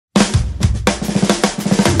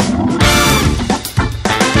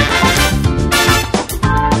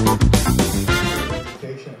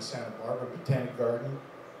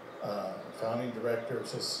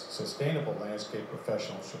Director of Sustainable Landscape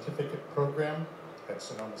Professional Certificate Program at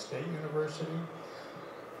Sonoma State University.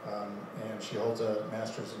 And she holds a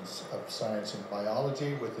Master's of Science in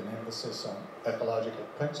Biology with an emphasis on ecological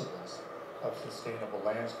principles of sustainable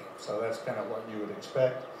landscape. So that's kind of what you would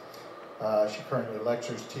expect. She currently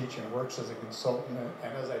lectures, teaches, and works as a consultant.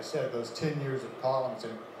 And as I said, those 10 years of columns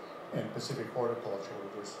in Pacific Horticulture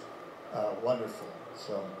were just wonderful.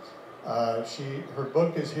 So her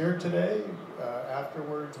book is here today.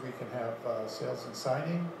 Afterwards, we can have sales and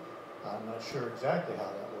signing. I'm not sure exactly how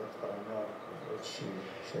that works, but I know that she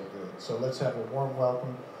did. So let's have a warm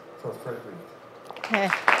welcome for Frederique. Okay.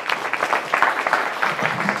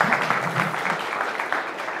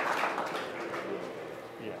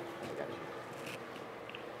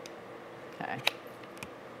 Okay.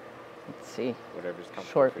 Let's see. Whatever's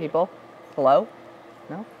comfortable. Short people. Hello?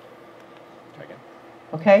 No? Try again.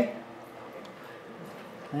 Okay.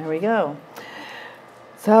 There we go.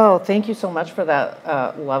 So thank you so much for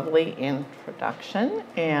that lovely introduction,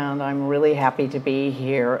 and I'm really happy to be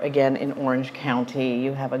here again in Orange County.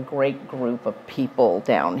 You have a great group of people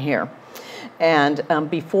down here. And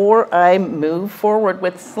before I move forward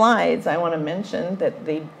with slides, I want to mention that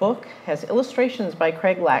the book has illustrations by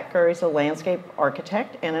Craig Latker. He's a landscape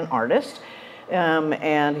architect and an artist, and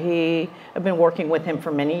I've been working with him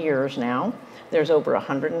for many years now. There's over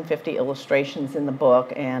 150 illustrations in the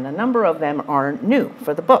book, and a number of them are new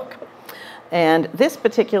for the book. And this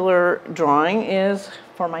particular drawing is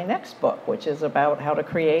for my next book, which is about how to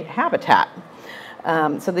create habitat.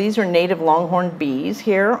 So these are native longhorn bees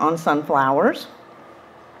here on sunflowers.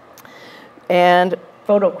 And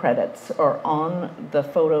photo credits are on the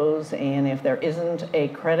photos, and if there isn't a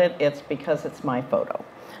credit, it's because it's my photo.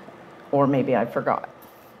 Or maybe I forgot.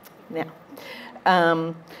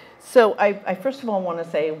 Now, so I first of all want to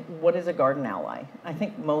say, what is a garden ally? I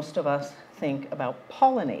think most of us think about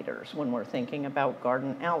pollinators when we're thinking about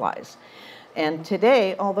garden allies. And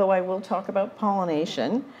today, although I will talk about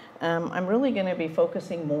pollination, I'm really going to be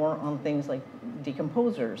focusing more on things like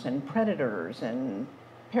decomposers and predators and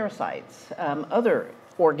parasites, other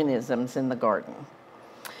organisms in the garden.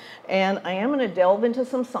 And I am going to delve into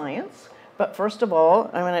some science, but first of all,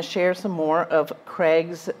 I'm going to share some more of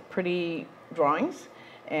Craig's pretty drawings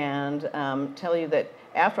and tell you that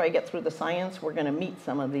after I get through the science, we're going to meet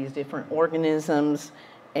some of these different organisms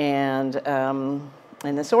and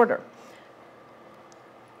in this order.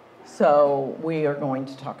 So we are going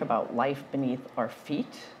to talk about life beneath our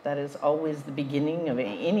feet. That is always the beginning of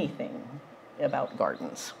anything about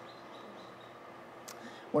gardens.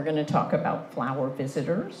 We're going to talk about flower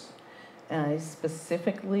visitors. I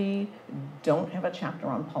specifically don't have a chapter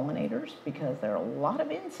on pollinators because there are a lot of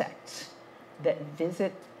insects that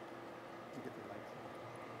visit.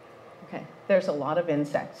 Okay, there's a lot of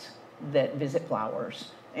insects that visit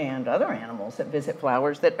flowers and other animals that visit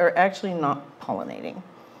flowers that are actually not pollinating.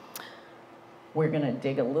 We're going to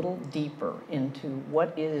dig a little deeper into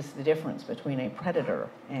what is the difference between a predator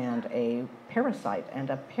and a parasite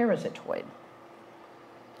and a parasitoid.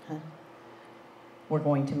 We're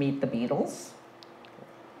going to meet the beetles.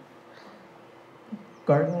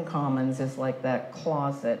 Garden commons is like that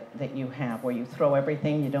closet that you have where you throw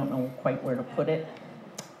everything, you don't know quite where to put it.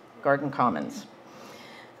 Garden commons.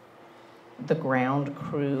 The ground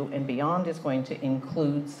crew and beyond is going to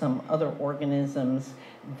include some other organisms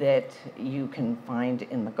that you can find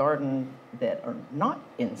in the garden that are not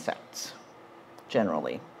insects,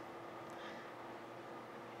 generally.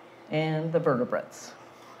 And the vertebrates.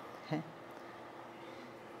 Okay.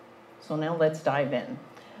 So now let's dive in.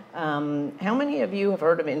 How many of you have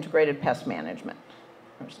heard of integrated pest management,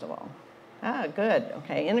 first of all? Ah, good.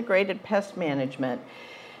 Okay, integrated pest management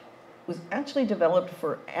was actually developed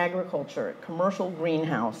for agriculture, commercial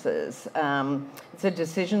greenhouses. It's a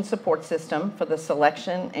decision support system for the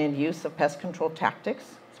selection and use of pest control tactics.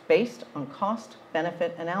 It's based on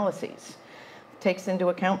cost-benefit analyses. It takes into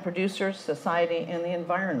account producers, society, and the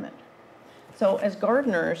environment. So as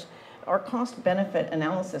gardeners, our cost-benefit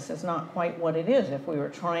analysis is not quite what it is if we were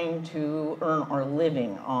trying to earn our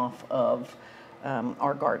living off of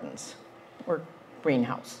our gardens or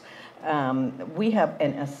greenhouse. We have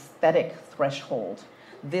an aesthetic threshold.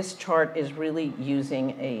 This chart is really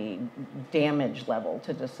using a damage level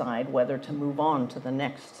to decide whether to move on to the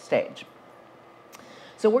next stage.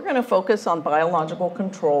 So we're going to focus on biological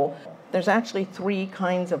control. There's actually 3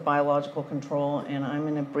 kinds of biological control, and I'm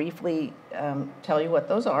going to briefly tell you what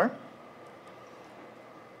those are.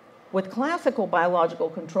 With classical biological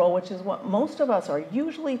control, which is what most of us are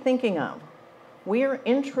usually thinking of, we're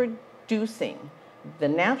introducing the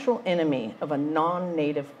natural enemy of a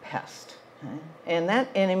non-native pest. Okay? And that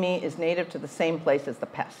enemy is native to the same place as the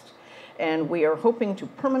pest. And we are hoping to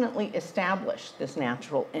permanently establish this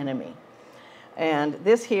natural enemy. And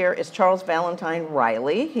this here is Charles Valentine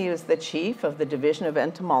Riley. He is the chief of the Division of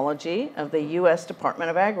Entomology of the U.S. Department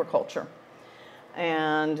of Agriculture.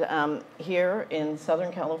 And here in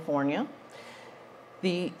Southern California,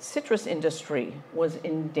 the citrus industry was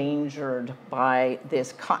endangered by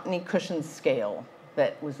this cottony cushion scale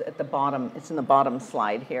that was at the bottom. It's in the bottom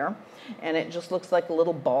slide here. And it just looks like a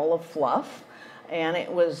little ball of fluff. And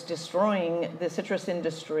it was destroying the citrus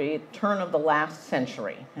industry turn of the last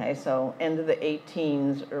century, okay? So end of the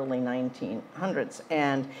 18s, early 1900s.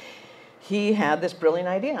 And he had this brilliant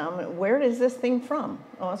idea. Where is this thing from?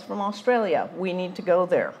 Oh, it's from Australia. We need to go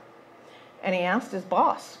there. And he asked his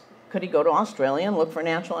boss, could he go to Australia and look for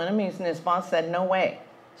natural enemies? And his boss said, no way.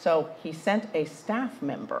 So he sent a staff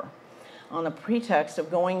member on the pretext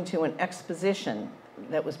of going to an exposition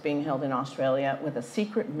that was being held in Australia with a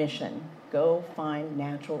secret mission. Go find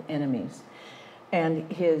natural enemies. And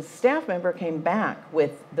his staff member came back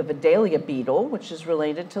with the Vidalia beetle, which is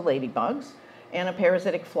related to ladybugs, and a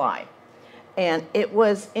parasitic fly. And it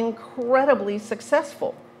was incredibly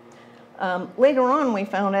successful. Later on, we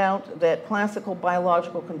found out that classical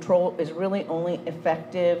biological control is really only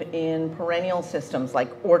effective in perennial systems like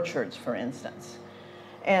orchards, for instance.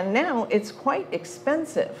 And now it's quite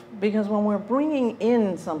expensive because when we're bringing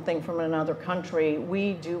in something from another country,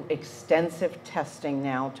 we do extensive testing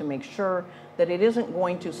now to make sure that it isn't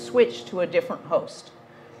going to switch to a different host.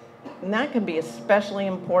 And that can be especially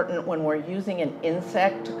important when we're using an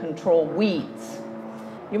insect to control weeds.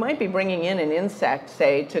 You might be bringing in an insect,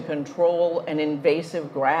 say, to control an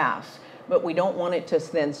invasive grass, but we don't want it to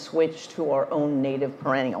then switch to our own native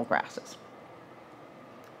perennial grasses.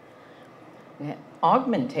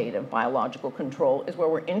 Augmentative biological control is where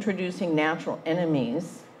we're introducing natural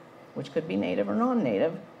enemies, which could be native or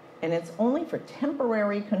non-native, and it's only for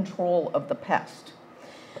temporary control of the pest.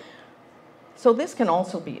 So this can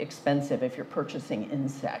also be expensive if you're purchasing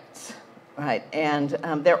insects, right? And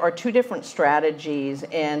there are two different strategies,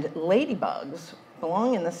 and ladybugs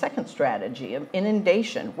belong in the second strategy of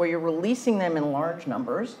inundation, where you're releasing them in large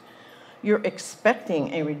numbers. You're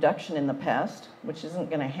expecting a reduction in the pest, which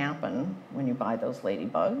isn't going to happen when you buy those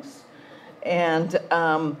ladybugs. And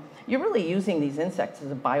you're really using these insects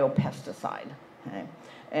as a biopesticide. Okay?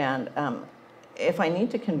 And if I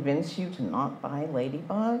need to convince you to not buy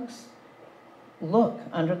ladybugs, look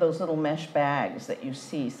under those little mesh bags that you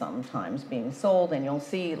see sometimes being sold, and you'll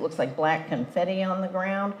see it looks like black confetti on the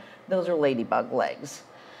ground. Those are ladybug legs.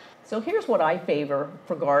 So here's what I favor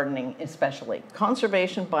for gardening especially.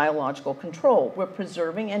 Conservation biological control. We're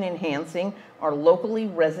preserving and enhancing our locally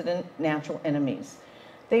resident natural enemies.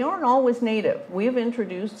 They aren't always native. We have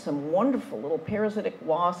introduced some wonderful little parasitic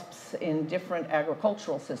wasps in different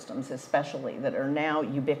agricultural systems especially that are now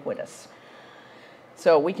ubiquitous.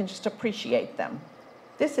 So we can just appreciate them.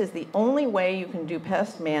 This is the only way you can do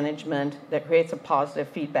pest management that creates a positive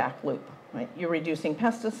feedback loop, right? You're reducing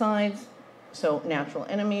pesticides, so natural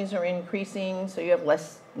enemies are increasing, so you have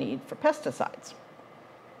less need for pesticides.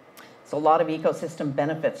 So a lot of ecosystem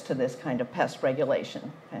benefits to this kind of pest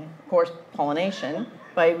regulation. Okay? Of course, pollination.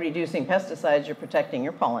 By reducing pesticides, you're protecting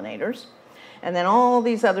your pollinators. And then all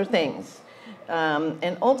these other things.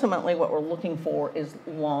 And ultimately, what we're looking for is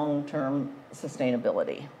long-term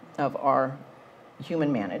sustainability of our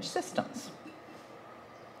human-managed systems.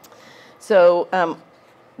 So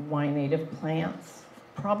why native plants?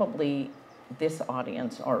 Probably this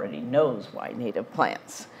audience already knows why native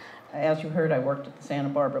plants. As you heard, I worked at the Santa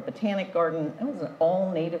Barbara Botanic Garden. It was an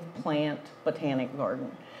all-native plant botanic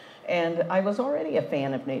garden. And I was already a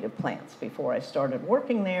fan of native plants before I started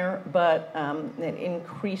working there, but it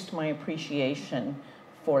increased my appreciation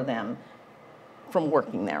for them from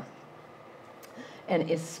working there. And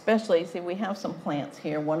especially, see, we have some plants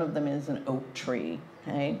here. One of them is an oak tree,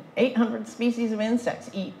 okay? 800 species of insects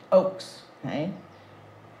eat oaks, okay?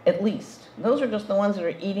 At least. Those are just the ones that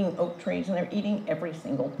are eating oak trees, and they're eating every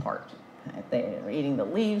single part. Okay? They're eating the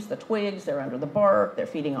leaves, the twigs, they're under the bark, they're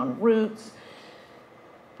feeding on roots.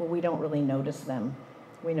 But we don't really notice them.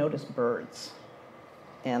 We notice birds.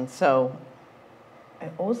 And so I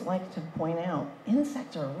always like to point out,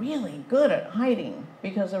 insects are really good at hiding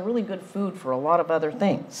because they're really good food for a lot of other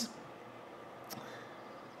things.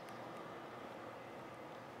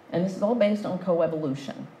 And this is all based on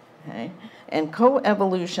coevolution. Okay? And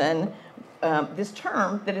coevolution, this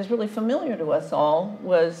term that is really familiar to us all,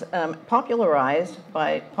 was popularized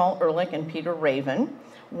by Paul Ehrlich and Peter Raven.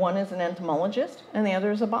 One is an entomologist, and the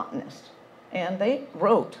other is a botanist. And they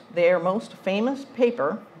wrote their most famous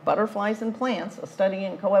paper, Butterflies and Plants, a study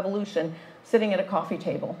in coevolution, sitting at a coffee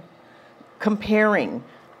table, comparing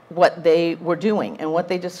what they were doing. And what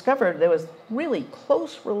they discovered, there was really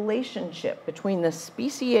close relationship between the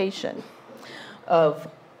speciation of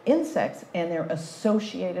insects and their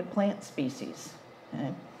associated plant species.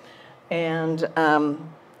 Okay? And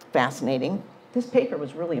fascinating, this paper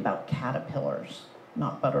was really about caterpillars,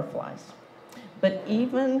 not butterflies. But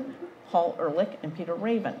even Paul Ehrlich and Peter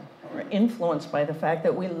Raven were influenced by the fact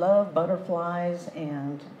that we love butterflies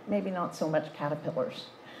and maybe not so much caterpillars.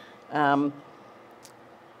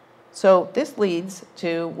 So this leads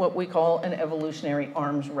to what we call an evolutionary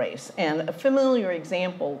arms race. And a familiar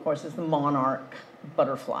example, of course, is the monarch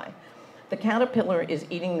butterfly. The caterpillar is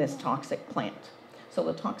eating this toxic plant. So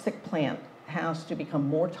the toxic plant has to become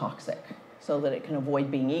more toxic so that it can avoid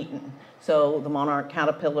being eaten. So the monarch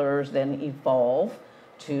caterpillars then evolve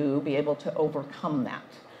to be able to overcome that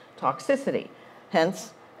toxicity,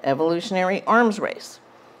 hence evolutionary arms race.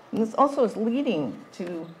 And this also is leading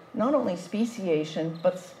to not only speciation,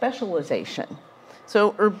 but specialization.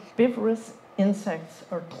 So herbivorous insects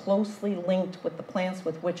are closely linked with the plants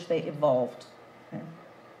with which they evolved. Okay?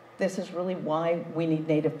 This is really why we need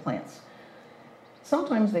native plants.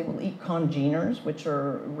 Sometimes they will eat congeners, which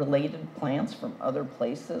are related plants from other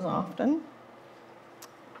places often.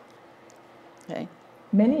 Okay.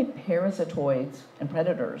 Many parasitoids and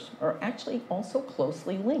predators are actually also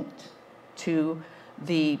closely linked to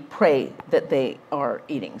the prey that they are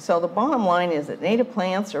eating. So the bottom line is that native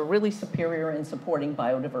plants are really superior in supporting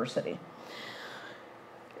biodiversity.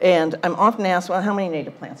 And I'm often asked, well, how many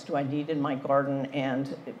native plants do I need in my garden?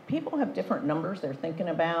 And people have different numbers they're thinking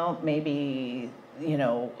about, maybe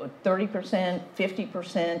 30%,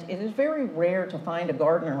 50%. It is very rare to find a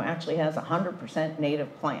gardener who actually has 100%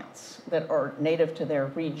 native plants that are native to their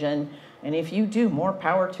region. And if you do, more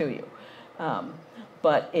power to you.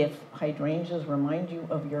 But if hydrangeas remind you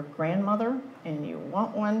of your grandmother and you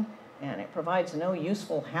want one and it provides no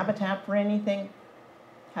useful habitat for anything,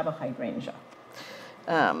 have a hydrangea.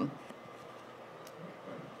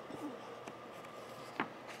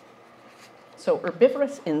 So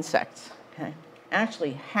herbivorous insects, okay,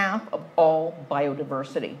 actually half of all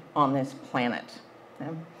biodiversity on this planet. Okay?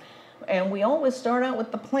 And we always start out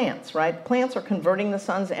with the plants, right? The plants are converting the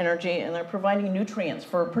sun's energy and they're providing nutrients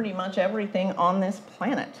for pretty much everything on this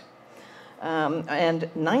planet. And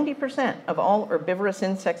 90% of all herbivorous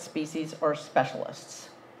insect species are specialists.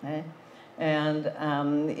 Okay? And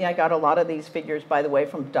I got a lot of these figures, by the way,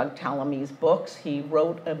 from Doug Tallamy's books. He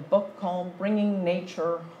wrote a book called Bringing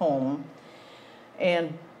Nature Home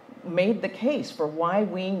and made the case for why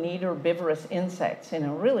we need herbivorous insects in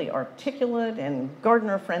a really articulate and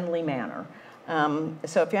gardener-friendly manner.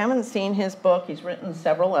 So if you haven't seen his book, he's written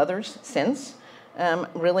several others since,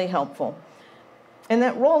 really helpful. And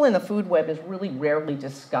that role in the food web is really rarely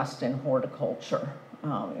discussed in horticulture.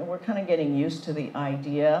 We're kind of getting used to the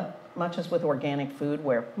idea, much as with organic food,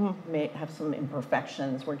 where may have some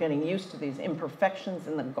imperfections. We're getting used to these imperfections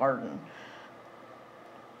in the garden.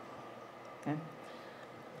 Okay.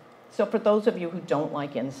 So for those of you who don't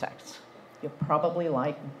like insects, you probably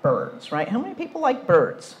like birds, right? How many people like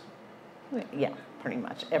birds? Yeah, pretty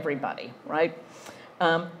much everybody, right?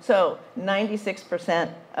 So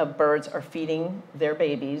 96% of birds are feeding their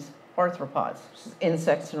babies arthropods,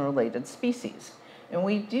 insects and related species. And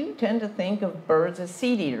we do tend to think of birds as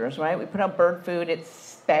seed eaters, right? We put out bird food,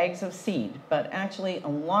 it's bags of seed, but actually a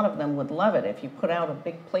lot of them would love it if you put out a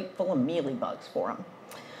big plate full of mealybugs for them.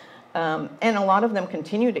 And a lot of them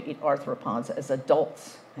continue to eat arthropods as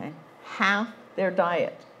adults. Okay? Half their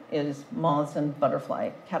diet is moths and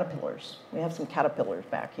butterfly caterpillars. We have some caterpillars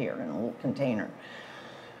back here in a little container.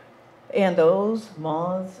 And those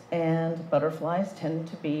moths and butterflies tend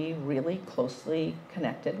to be really closely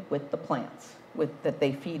connected with the plants that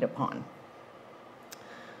they feed upon.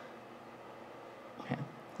 Okay.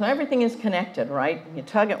 So everything is connected, right? You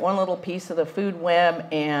tug at one little piece of the food web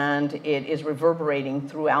and it is reverberating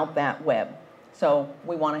throughout that web. So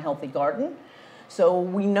we want a healthy garden. So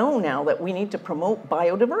we know now that we need to promote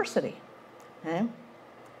biodiversity. Okay?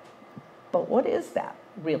 But what is that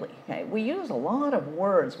really? Okay? We use a lot of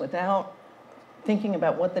words without thinking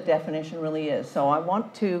about what the definition really is. So I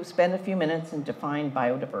want to spend a few minutes and define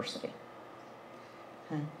biodiversity.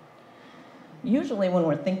 Okay. Usually when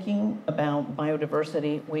we're thinking about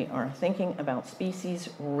biodiversity, we are thinking about species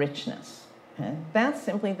richness. Okay? That's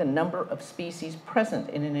simply the number of species present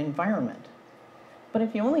in an environment. But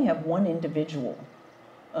if you only have one individual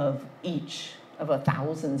of each of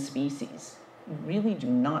 1,000 species, you really do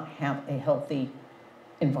not have a healthy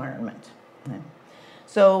environment. Okay?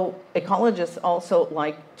 So ecologists also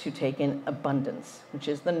like to take in abundance, which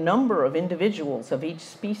is the number of individuals of each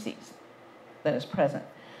species. that is present.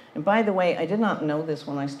 And by the way, I did not know this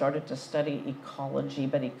when I started to study ecology,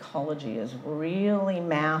 but ecology is really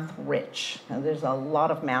math rich. And there's a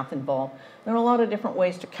lot of math involved. There are a lot of different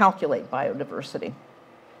ways to calculate biodiversity.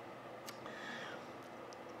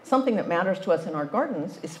 Something that matters to us in our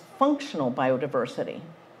gardens is functional biodiversity,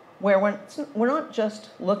 where we're not just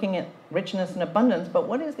looking at richness and abundance, but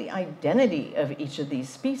what is the identity of each of these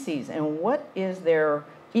species and what is their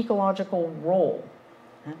ecological role?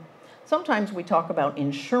 Sometimes we talk about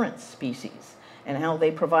insurance species and how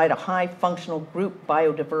they provide a high functional group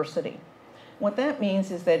biodiversity. What that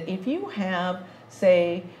means is that if you have,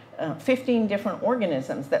 say, 15 different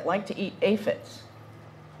organisms that like to eat aphids,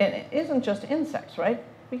 and it isn't just insects, right?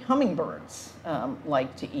 Hummingbirds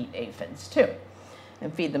like to eat aphids too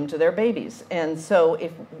and feed them to their babies. And so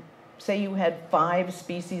if, say you had 5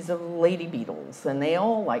 species of lady beetles and they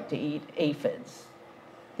all like to eat aphids,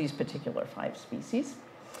 these particular 5 species,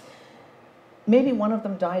 maybe one of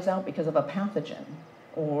them dies out because of a pathogen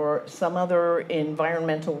or some other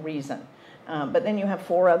environmental reason. But then you have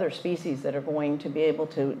 4 other species that are going to be able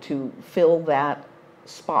to fill that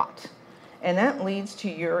spot. And that leads to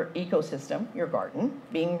your ecosystem, your garden,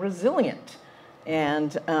 being resilient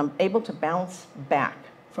and able to bounce back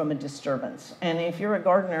from a disturbance. And if you're a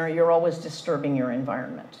gardener, you're always disturbing your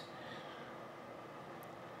environment.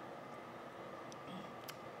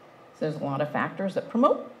 There's a lot of factors that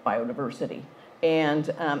promote biodiversity.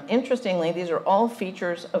 And interestingly, these are all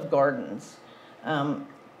features of gardens.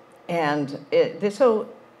 So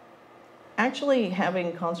actually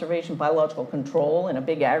having conservation biological control in a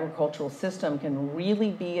big agricultural system can really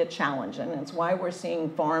be a challenge. And it's why we're seeing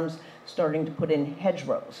farms starting to put in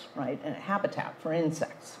hedgerows, right, and habitat for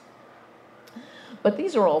insects. But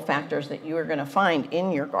these are all factors that you are going to find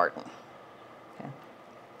in your garden. Okay.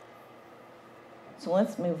 So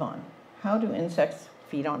let's move on. How do insects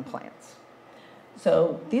feed on plants?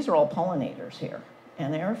 So these are all pollinators here,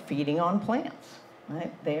 and they're feeding on plants,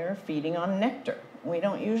 right? They're feeding on nectar. We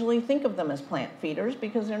don't usually think of them as plant feeders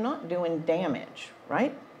because they're not doing damage,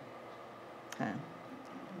 right? Okay.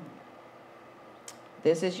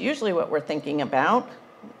 This is usually what we're thinking about.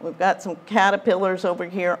 We've got some caterpillars over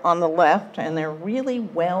here on the left, and they're really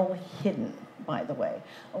well hidden, by the way.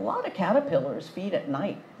 A lot of caterpillars feed at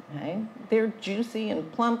night. Okay? They're juicy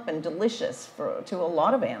and plump and delicious to a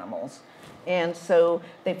lot of animals, and so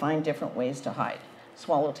they find different ways to hide.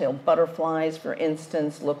 Swallowtail butterflies, for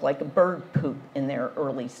instance, look like a bird poop in their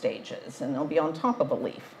early stages, and they'll be on top of a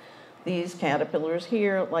leaf. These caterpillars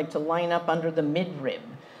here like to line up under the midrib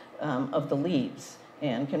of the leaves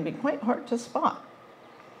and can be quite hard to spot.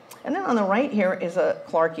 And then on the right here is a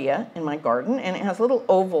Clarkia in my garden, and it has little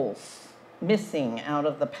ovals missing out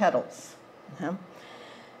of the petals. Okay?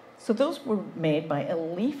 So those were made by a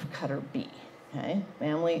leafcutter bee, okay?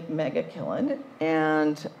 Family Megachilid,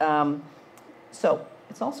 and so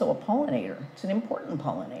it's also a pollinator. It's an important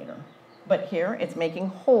pollinator. But here it's making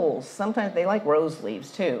holes. Sometimes they like rose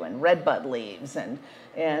leaves too, and redbud leaves, and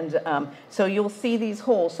so you'll see these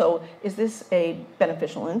holes. So is this a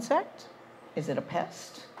beneficial insect? Is it a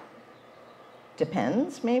pest?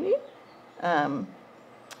 Depends, maybe.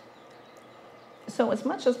 So as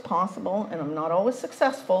much as possible, and I'm not always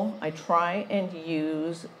successful, I try and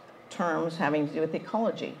use terms having to do with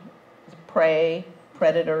ecology. Prey,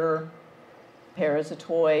 predator,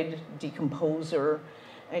 parasitoid, decomposer.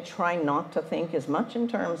 I try not to think as much in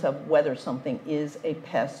terms of whether something is a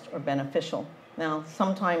pest or beneficial. Now,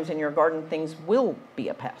 sometimes in your garden, things will be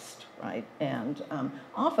a pest, right? And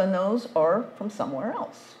often those are from somewhere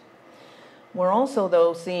else. We're also,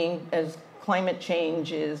 though, seeing as climate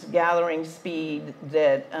change is gathering speed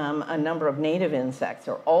that a number of native insects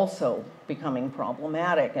are also becoming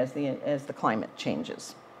problematic as the climate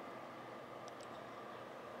changes.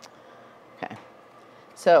 Okay,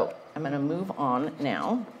 so I'm going to move on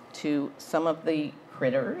now to some of the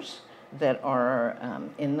critters that are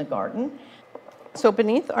in the garden. So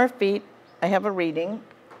beneath our feet, I have a reading.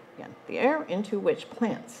 Again, the air into which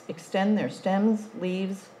plants extend their stems,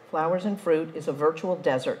 leaves, flowers, and fruit is a virtual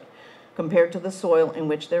desert compared to the soil in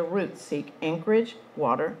which their roots seek anchorage,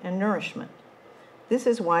 water, and nourishment. This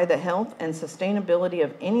is why the health and sustainability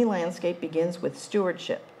of any landscape begins with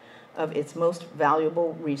stewardship of its most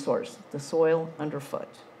valuable resource, the soil underfoot.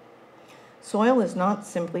 Soil is not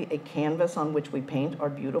simply a canvas on which we paint our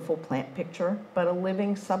beautiful plant picture, but a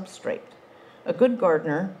living substrate. A good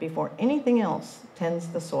gardener, before anything else, tends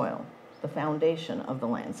the soil, the foundation of the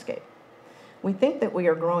landscape. We think that we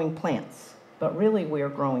are growing plants, but really we are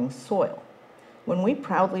growing soil. When we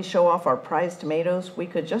proudly show off our prized tomatoes, we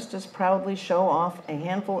could just as proudly show off a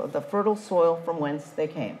handful of the fertile soil from whence they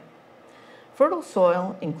came. Fertile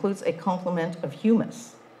soil includes a complement of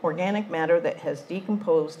humus, organic matter that has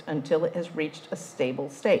decomposed until it has reached a stable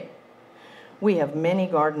state. We have many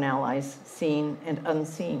garden allies, seen and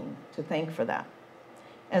unseen, to thank for that.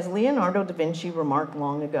 As Leonardo da Vinci remarked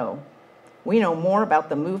long ago, we know more about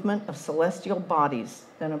the movement of celestial bodies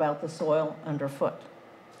than about the soil underfoot.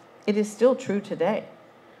 It is still true today.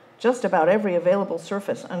 Just about every available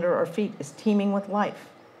surface under our feet is teeming with life.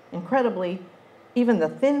 Incredibly, even the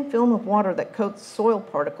thin film of water that coats soil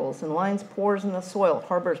particles and lines pores in the soil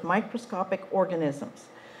harbors microscopic organisms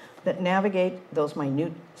that navigate those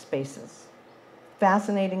minute spaces.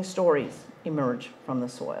 Fascinating stories emerge from the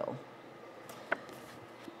soil.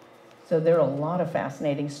 So there are a lot of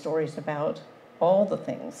fascinating stories about all the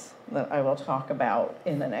things that I will talk about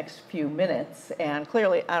in the next few minutes, and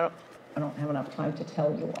clearly I don't have enough time to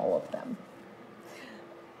tell you all of them.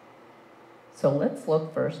 So let's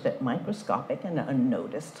look first at microscopic and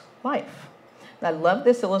unnoticed life. I love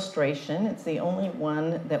this illustration. It's the only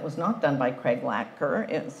one that was not done by Craig Latker.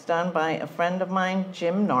 It's done by a friend of mine,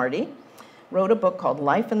 Jim Nardi, wrote a book called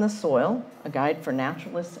Life in the Soil, a guide for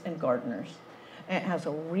naturalists and gardeners. And it has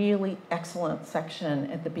a really excellent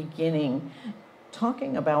section at the beginning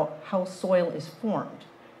talking about how soil is formed.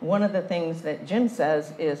 One of the things that Jim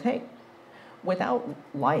says is, hey, without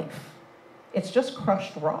life, it's just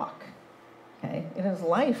crushed rock. Okay? It is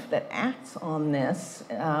life that acts on this,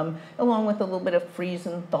 along with a little bit of freeze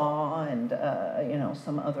and thaw and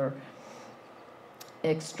some other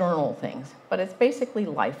external things. But it's basically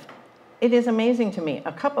life. It is amazing to me,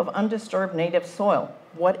 a cup of undisturbed native soil,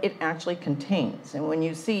 what it actually contains. And when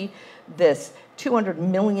you see this 200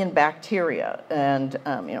 million bacteria and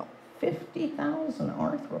 50,000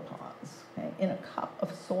 arthropods, okay, in a cup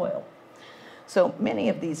of soil. So many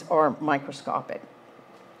of these are microscopic,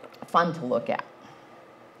 fun to look at.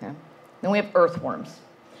 Okay. Then we have earthworms.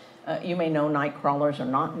 You may know night crawlers are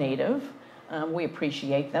not native. We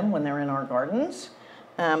appreciate them when they're in our gardens.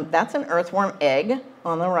 That's an earthworm egg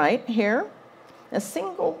on the right here. A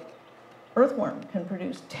single earthworm can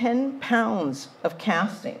produce 10 pounds of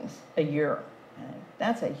castings a year. Okay.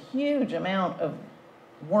 That's a huge amount of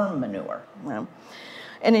worm manure.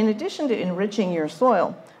 And in addition to enriching your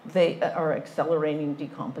soil, they are accelerating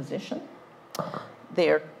decomposition.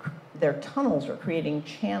 Their tunnels are creating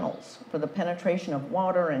channels for the penetration of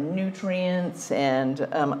water and nutrients and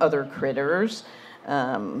other critters,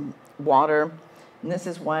 water. And this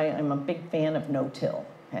is why I'm a big fan of no-till.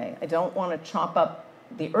 Okay? I don't want to chop up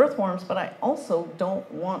the earthworms, but I also don't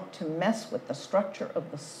want to mess with the structure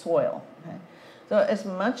of the soil. Okay? So as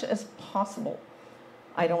much as possible,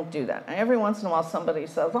 I don't do that. Every once in a while somebody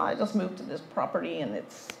says, oh, I just moved to this property and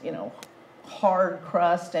it's, hard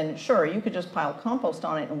crust, and sure, you could just pile compost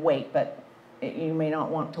on it and wait, but you may not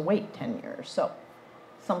want to wait 10 years. So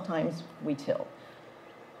sometimes we till.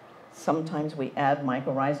 Sometimes we add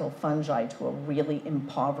mycorrhizal fungi to a really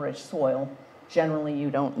impoverished soil. Generally, you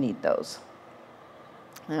don't need those.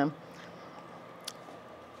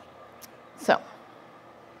 So,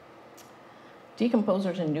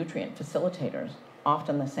 decomposers and nutrient facilitators,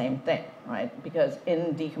 often the same thing, right? Because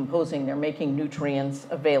in decomposing, they're making nutrients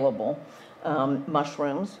available.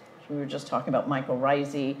 Mushrooms, we were just talking about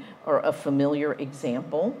mycorrhizae, are a familiar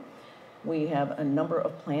example. We have a number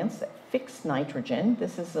of plants that fix nitrogen.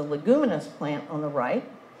 This is a leguminous plant on the right.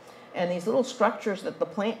 And these little structures that the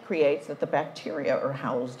plant creates that the bacteria are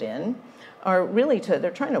housed in are really they're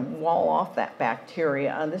trying to wall off that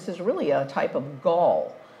bacteria. And this is really a type of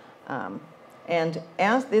gall. And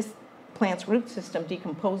as this plant's root system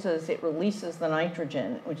decomposes, it releases the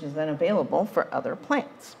nitrogen, which is then available for other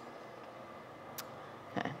plants.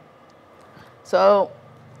 Okay. So,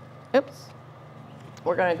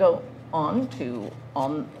 we're going to go on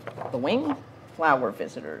the wing flower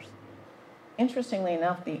visitors. Interestingly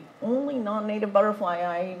enough, the only non-native butterfly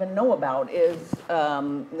I even know about is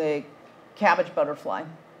the cabbage butterfly.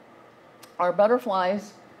 Our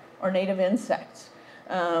butterflies are native insects.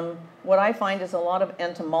 What I find is a lot of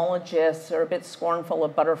entomologists are a bit scornful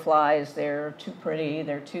of butterflies. They're too pretty,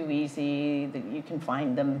 they're too easy, you can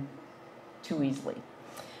find them too easily.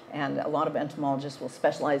 And a lot of entomologists will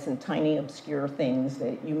specialize in tiny, obscure things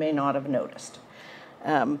that you may not have noticed.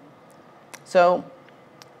 So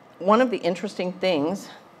one of the interesting things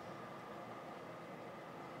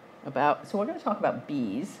so we're going to talk about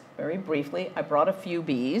bees very briefly. I brought a few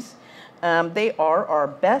bees. They are our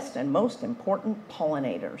best and most important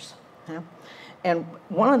pollinators. And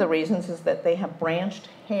one of the reasons is that they have branched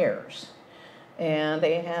hairs, and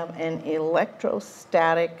they have an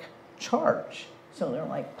electrostatic charge So they're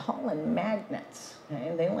like pollen magnets, okay?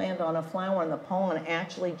 And they land on a flower and the pollen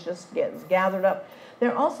actually just gets gathered up.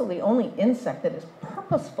 They're also the only insect that is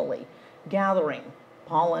purposefully gathering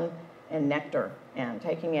pollen and nectar and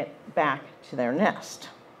taking it back to their nest.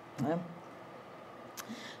 Okay?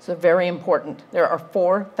 So very important. There are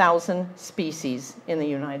 4,000 species in the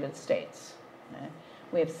United States. Okay?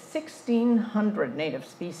 We have 1,600 native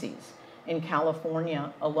species in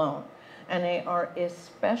California alone. And they are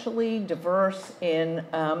especially diverse in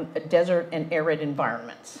desert and arid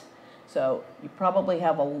environments. So you probably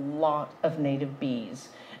have a lot of native bees.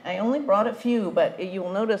 I only brought a few, but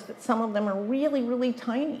you'll notice that some of them are really, really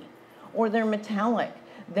tiny, or they're metallic.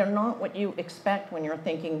 They're not what you expect when you're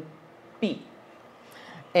thinking bee.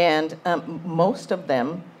 And most of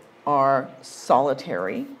them are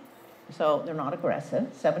solitary, so they're not aggressive.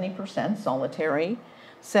 70% solitary,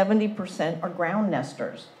 70% are ground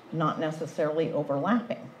nesters, not necessarily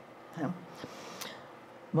overlapping.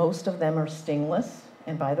 Most of them are stingless,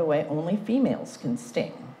 and by the way, only females can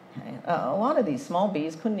sting. Okay? A lot of these small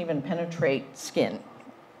bees couldn't even penetrate skin.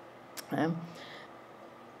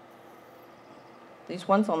 These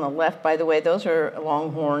ones on the left, by the way, those are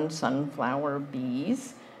longhorn sunflower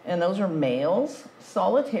bees, and those are males.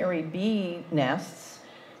 Solitary bee nests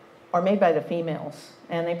are made by the females,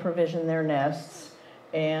 and they provision their nests,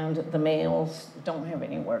 and the males don't have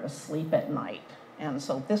anywhere to sleep at night. And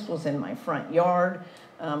so this was in my front yard.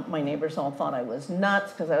 My neighbors all thought I was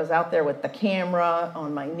nuts because I was out there with the camera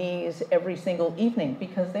on my knees every single evening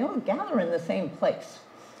because they all gather in the same place.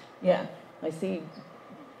 Yeah, I see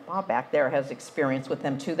Bob back there has experience with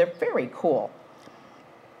them too. They're very cool.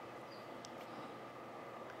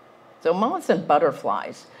 So moths and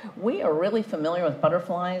butterflies. We are really familiar with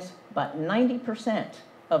butterflies, but 90%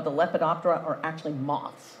 of the Lepidoptera are actually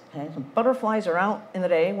moths. Okay? So butterflies are out in the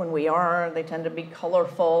day when we are. They tend to be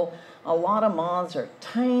colorful. A lot of moths are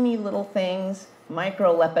tiny little things,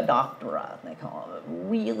 microlepidoptera, they call them.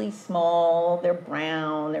 Really small, they're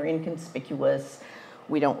brown, they're inconspicuous.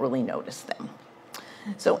 We don't really notice them.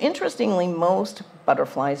 So interestingly, most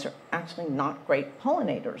butterflies are actually not great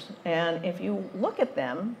pollinators. And if you look at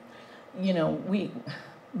them, you know,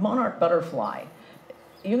 monarch butterfly,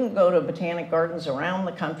 you can go to botanic gardens around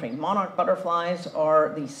the country. Monarch butterflies are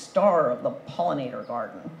the star of the pollinator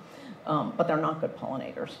garden, but they're not good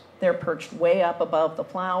pollinators. They're perched way up above the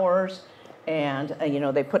flowers, and you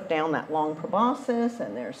know, they put down that long proboscis,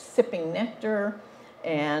 and they're sipping nectar,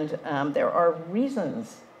 and there are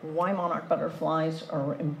reasons why monarch butterflies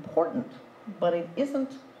are important, but it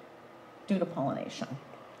isn't due to pollination.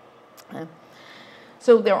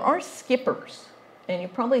 So there are skippers, and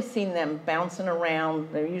you've probably seen them bouncing around.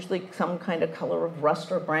 They're usually some kind of color of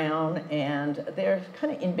rust or brown, and they're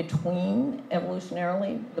kind of in between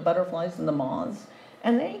evolutionarily, the butterflies and the moths,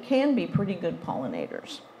 and they can be pretty good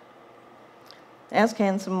pollinators, as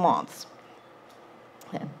can some moths.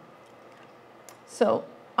 Okay. So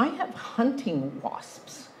I have hunting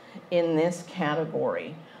wasps in this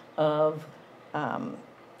category of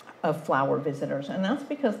flower visitors, and that's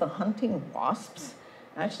because the hunting wasps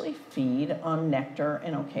actually feed on nectar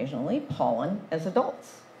and occasionally pollen as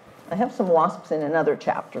adults. I have some wasps in another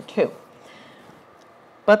chapter too.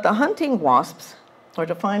 But the hunting wasps are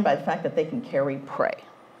defined by the fact that they can carry prey.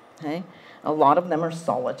 Okay? A lot of them are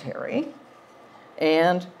solitary,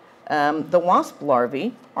 and the wasp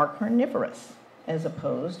larvae are carnivorous as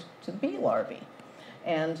opposed to bee larvae.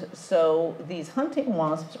 And so these hunting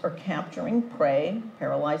wasps are capturing prey,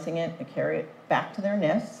 paralyzing it, and carry it back to their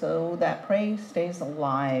nest so that prey stays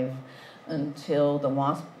alive until the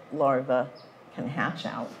wasp larva can hatch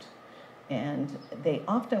out. And they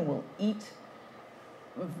often will eat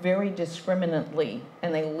very discriminately,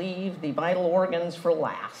 and they leave the vital organs for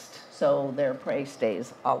last, so their prey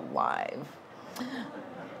stays alive.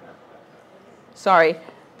 Sorry,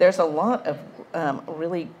 there's a lot of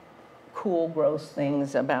really cool, gross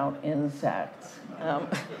things about insects.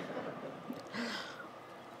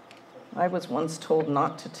 I was once told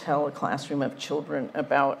not to tell a classroom of children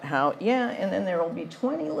about how, yeah, and then there will be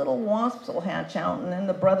 20 little wasps will hatch out, and then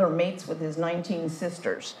the brother mates with his 19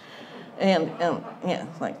 sisters. And yeah,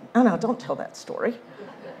 it's like, oh no, don't tell that story.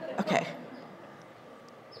 Okay.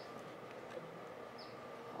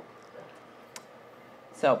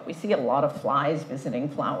 So we see a lot of flies visiting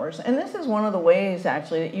flowers. And this is one of the ways,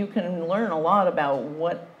 actually, that you can learn a lot about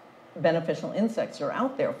what beneficial insects are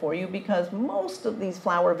out there for you, because most of these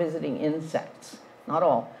flower visiting insects, not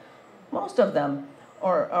all, most of them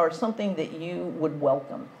are something that you would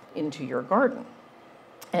welcome into your garden.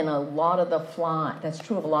 And a lot of the that's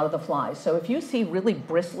true of a lot of the flies. So if you see really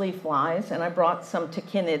bristly flies, and I brought some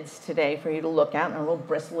tachinids today for you to look at, and a real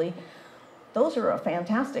bristly, those are a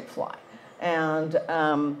fantastic fly. And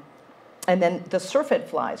then the syrphid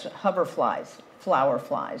flies, hover flies, flower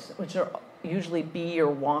flies, which are usually bee or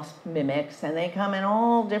wasp mimics, and they come in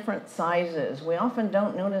all different sizes. We often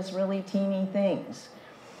don't notice really teeny things.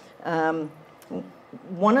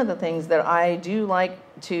 One of the things that I do like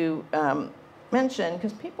to mention,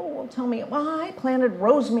 because people will tell me, well, I planted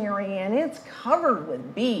rosemary and it's covered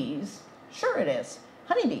with bees. Sure it is,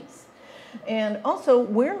 honeybees. And also,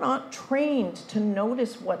 we're not trained to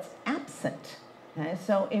notice what's absent. Okay?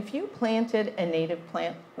 So if you planted a native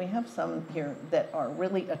plant, we have some here that are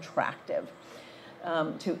really attractive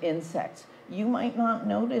to insects. You might not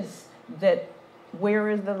notice that where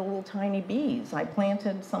is the little tiny bees? I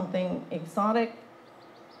planted something exotic,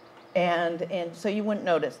 and so you wouldn't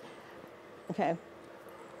notice. Okay,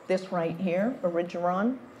 this right here,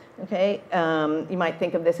 Origeron. Okay, you might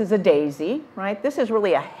think of this as a daisy, right? This is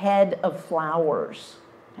really a head of flowers.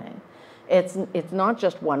 Okay, it's not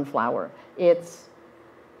just one flower. It's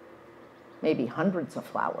maybe hundreds of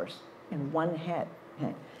flowers in one head.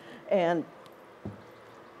 Okay, and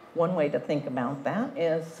one way to think about that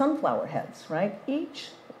is sunflower heads, right? Each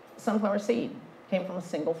sunflower seed came from a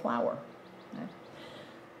single flower. Okay?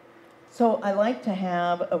 So I like to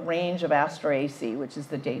have a range of Asteraceae, which is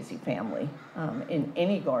the daisy family, in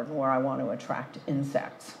any garden where I want to attract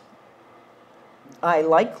insects. I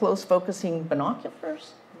like close focusing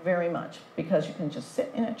binoculars very much because you can just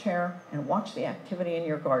sit in a chair and watch the activity in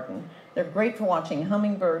your garden. They're great for watching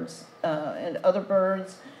hummingbirds and other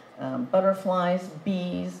birds, butterflies,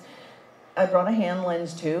 bees. I brought a hand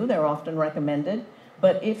lens too. They're often recommended.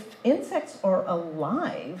 But if insects are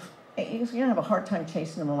alive, you're going to have a hard time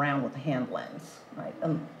chasing them around with a hand lens, right?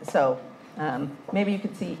 Maybe you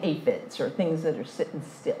could see aphids or things that are sitting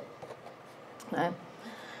still.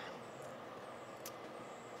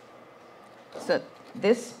 So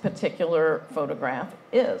this particular photograph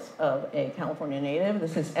is of a California native.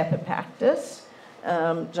 This is Epipactis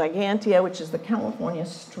gigantea, which is the California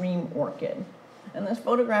stream orchid. And this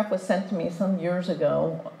photograph was sent to me some years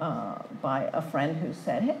ago by a friend who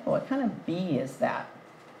said, hey, what kind of bee is that?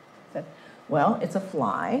 I said, well, it's a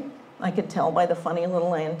fly. I could tell by the funny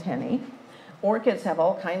little antennae. Orchids have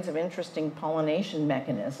all kinds of interesting pollination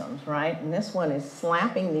mechanisms, right? And this one is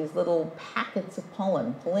slapping these little packets of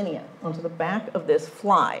pollen, pollinia, onto the back of this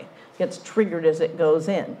fly. It gets triggered as it goes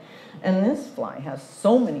in. And this fly has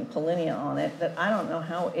so many pollinia on it that I don't know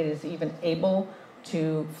how it is even able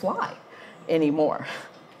to fly anymore.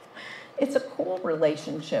 It's a cool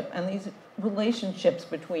relationship, and these relationships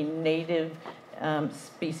between native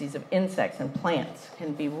species of insects and plants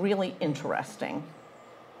can be really interesting.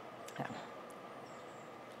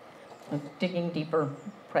 Digging deeper,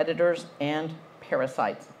 predators and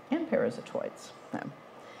parasites and parasitoids.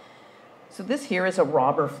 So this here is a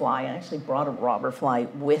robber fly. I actually brought a robber fly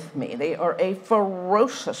with me. They are a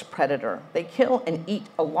ferocious predator. They kill and eat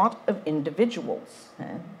a lot of individuals.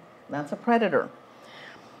 That's a predator.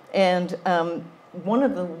 And one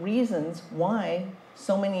of the reasons why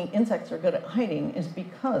so many insects are good at hiding is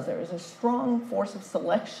because there is a strong force of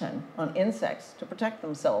selection on insects to protect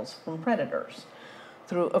themselves from predators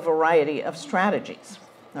through a variety of strategies,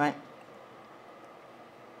 right?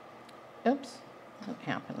 Oops, what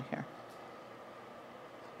happened here?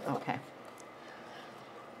 Okay.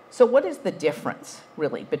 So what is the difference,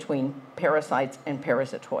 really, between parasites and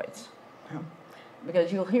parasitoids?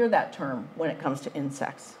 Because you'll hear that term when it comes to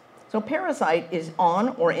insects. So parasite is on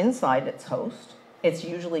or inside its host. It's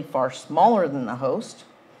usually far smaller than the host.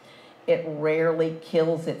 It rarely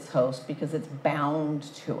kills its host because it's bound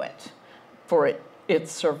to it for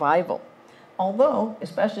its survival. Although,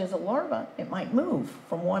 especially as a larva, it might move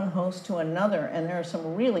from one host to another, and there are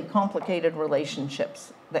some really complicated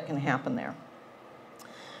relationships that can happen there.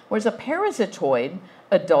 Whereas a parasitoid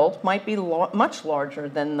adult might be much larger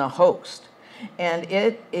than the host, and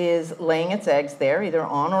it is laying its eggs there, either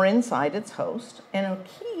on or inside its host, and a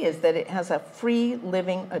key is that it has a free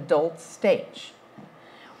living adult stage.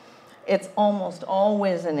 It's almost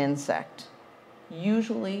always an insect.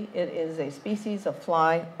 Usually it is a species of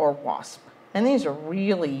fly or wasp. And these are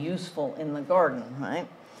really useful in the garden, right?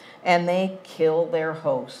 And they kill their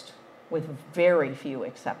host with very few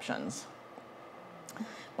exceptions.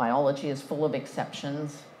 Biology is full of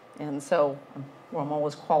exceptions, and so I'm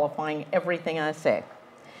always qualifying everything I say.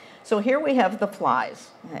 So here we have the flies.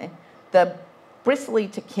 Okay? The bristly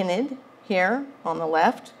tachinid here on the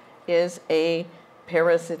left is a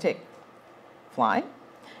parasitic fly,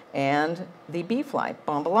 and the bee fly,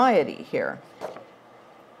 Bombyliidae here,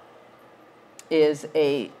 is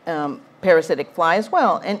a parasitic fly as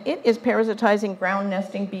well, and it is parasitizing ground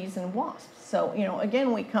nesting bees and wasps. So, you know,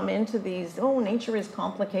 again, we come into these, oh, nature is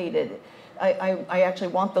complicated. I actually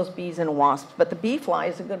want those bees and wasps, but the bee fly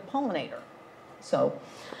is a good pollinator. So,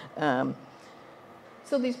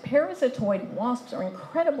 so these parasitoid wasps are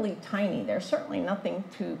incredibly tiny. They're certainly nothing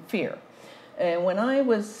to fear. And when I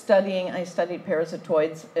was studying, I studied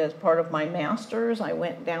parasitoids as part of my master's. I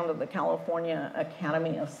went down to the California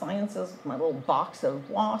Academy of Sciences with my little box of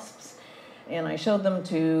wasps, and I showed them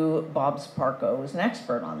to Bob Sparko, who's an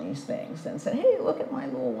expert on these things, and said, hey, look at my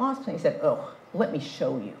little wasps. And he said, oh, let me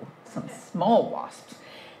show you some small wasps.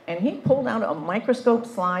 And he pulled out a microscope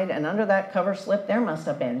slide, and under that cover slip, there must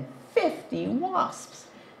have been 50 wasps.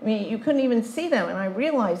 I mean, you couldn't even see them, and I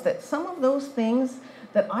realized that some of those things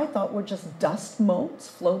that I thought were just dust motes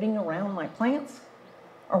floating around my plants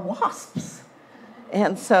are wasps.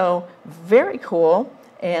 And so, very cool,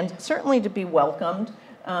 and certainly to be welcomed.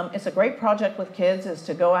 It's a great project with kids, is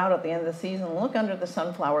to go out at the end of the season and look under the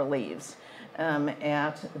sunflower leaves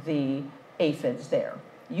at the aphids there.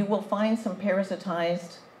 You will find some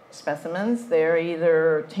parasitized specimens. They're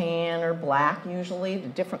either tan or black, usually, the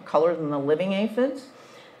different color than the living aphids.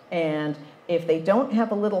 And if they don't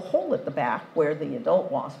have a little hole at the back where the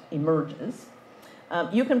adult wasp emerges,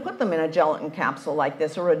 you can put them in a gelatin capsule like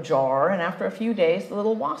this or a jar, and after a few days, the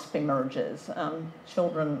little wasp emerges.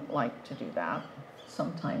 Children like to do that.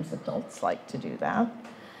 Sometimes adults like to do that.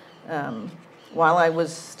 While I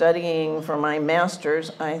was studying for my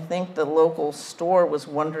master's, I think the local store was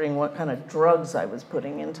wondering what kind of drugs I was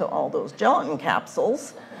putting into all those gelatin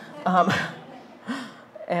capsules.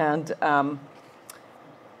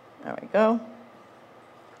 There we go.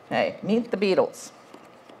 Okay, meet the beetles.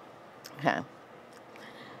 Okay.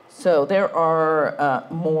 So there are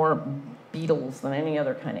more beetles than any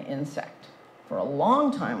other kind of insect. For a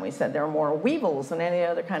long time, we said there are more weevils than any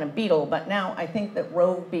other kind of beetle, but now I think that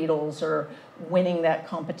rogue beetles are winning that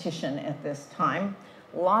competition at this time.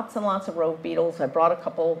 Lots and lots of rogue beetles. I brought a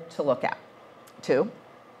couple to look at, too.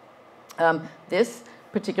 This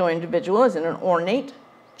particular individual is in an ornate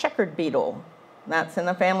checkered beetle. That's in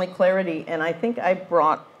the family Claridae, and I think I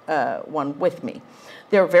brought one with me.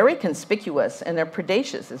 They're very conspicuous, and they're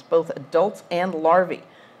predaceous as both adults and larvae.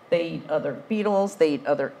 They eat other beetles, they eat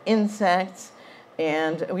other insects,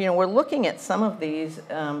 and you know, we're looking at some of these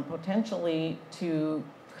potentially to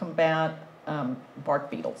combat bark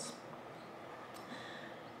beetles.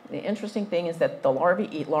 The interesting thing is that the larvae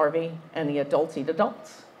eat larvae, and the adults eat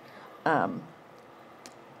adults.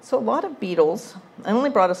 So a lot of beetles, I only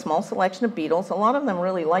brought a small selection of beetles. A lot of them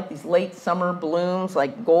really like these late summer blooms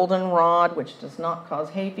like goldenrod, which does not cause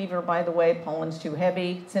hay fever, by the way. Pollen's too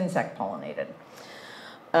heavy. It's insect pollinated.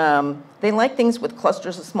 They like things with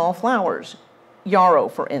clusters of small flowers, yarrow,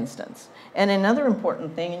 for instance. And another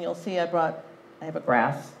important thing, and you'll see I have a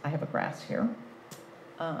grass here.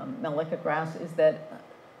 Melica grass, is that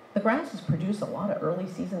the grasses produce a lot of early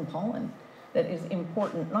season pollen that is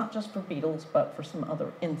important not just for beetles, but for some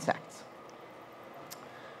other insects.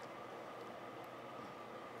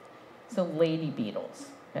 So lady beetles,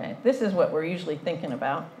 okay? This is what we're usually thinking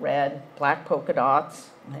about, red, black polka dots,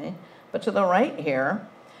 okay? But to the right here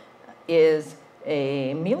is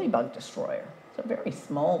a mealybug destroyer. It's a very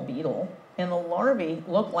small beetle, and the larvae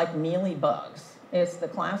look like mealybugs. It's the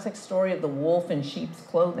classic story of the wolf in sheep's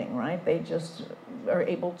clothing, right? They just are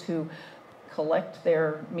able to collect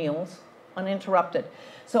their meals uninterrupted.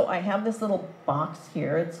 So I have this little box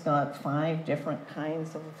here. It's got 5 different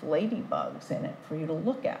kinds of ladybugs in it for you to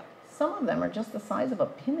look at. Some of them are just the size of a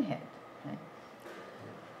pinhead. Okay?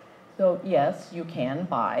 So yes, you can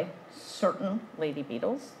buy certain lady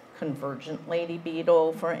beetles, convergent lady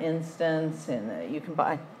beetle, for instance, and you can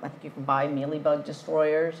buy mealybug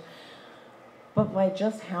destroyers. But by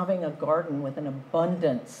just having a garden with an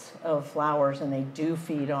abundance of flowers, and they do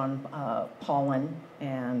feed on pollen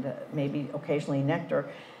and maybe occasionally nectar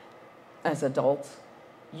as adults,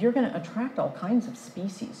 you're going to attract all kinds of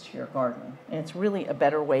species to your garden. And it's really a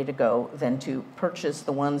better way to go than to purchase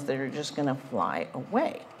the ones that are just going to fly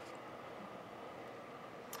away.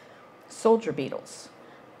 Soldier beetles.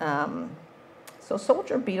 So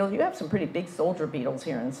soldier beetles, you have some pretty big soldier beetles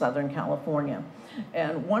here in Southern California.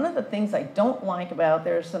 And one of the things I don't like about,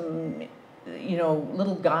 there's some, you know,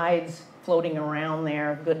 little guides floating around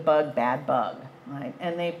there, good bug, bad bug, right?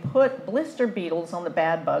 And they put blister beetles on the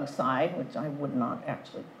bad bug side, which I would not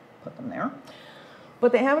actually put them there.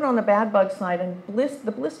 But they have it on the bad bug side, and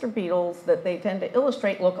the blister beetles that they tend to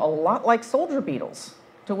illustrate look a lot like soldier beetles,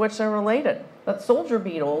 to which they're related. But soldier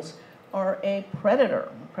beetles are a predator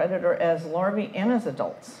as larvae and as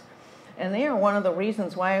adults. And they are one of the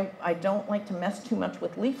reasons why I don't like to mess too much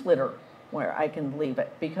with leaf litter where I can leave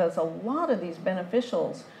it, because a lot of these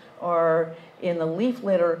beneficials are in the leaf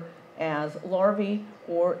litter as larvae,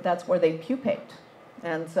 or that's where they pupate.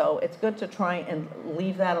 And so it's good to try and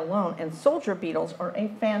leave that alone. And soldier beetles are a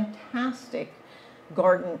fantastic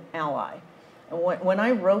garden ally. And when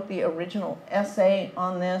I wrote the original essay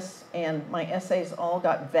on this, and my essays all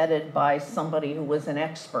got vetted by somebody who was an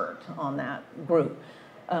expert on that group,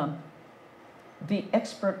 the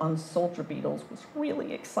expert on soldier beetles was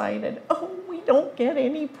really excited. Oh, we don't get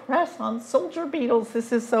any press on soldier beetles.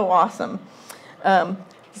 This is so awesome. You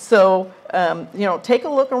know, take a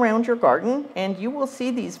look around your garden, and you will see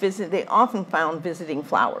these they often found visiting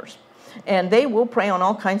flowers. And they will prey on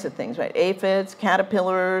all kinds of things, right? Aphids,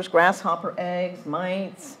 caterpillars, grasshopper eggs,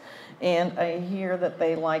 mites, and I hear that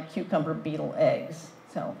they like cucumber beetle eggs.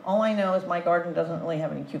 So all I know is my garden doesn't really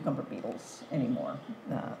have any cucumber beetles anymore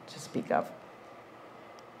to speak of.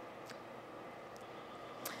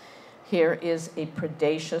 Here is a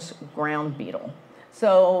predaceous ground beetle.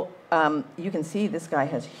 So you can see this guy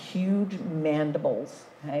has huge mandibles,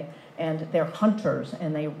 okay? And they're hunters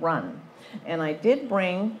and they run. And I did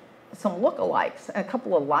bring some lookalikes, a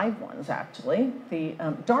couple of live ones actually, the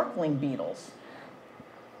darkling beetles.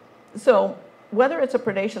 So whether it's a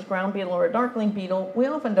predaceous ground beetle or a darkling beetle, we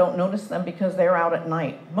often don't notice them because they're out at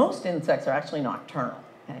night. Most insects are actually nocturnal,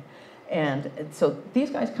 okay? And so these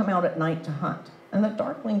guys come out at night to hunt. And the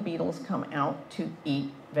darkling beetles come out to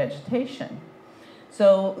eat vegetation.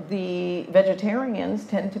 So the vegetarians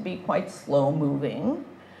tend to be quite slow moving,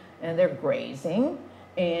 and they're grazing.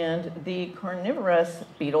 And the carnivorous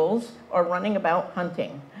beetles are running about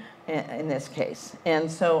hunting in this case.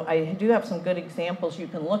 And so I do have some good examples you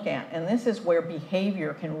can look at. And this is where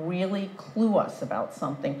behavior can really clue us about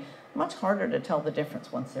something. Much harder to tell the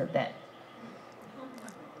difference once they're dead.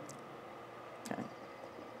 Okay.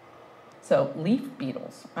 So leaf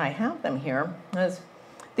beetles, I have them here.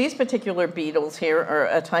 These particular beetles here are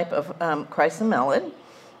a type of chrysomelid,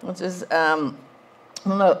 which is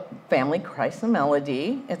the family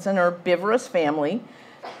Chrysomelidae. It's an herbivorous family,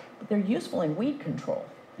 but they're useful in weed control.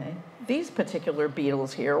 Okay? These particular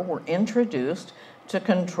beetles here were introduced to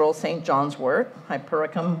control St. John's wort,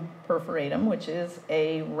 Hypericum perforatum, which is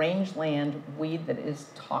a rangeland weed that is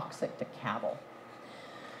toxic to cattle.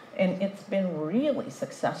 And it's been really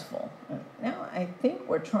successful. Now I think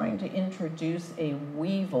we're trying to introduce a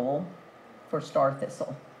weevil for star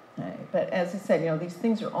thistle. Okay. But as I said, you know, these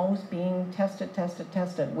things are always being tested.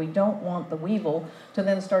 We don't want the weevil to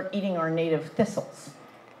then start eating our native thistles.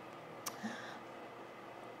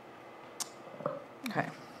 Okay.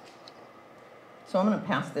 So I'm going to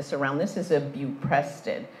pass this around. This is a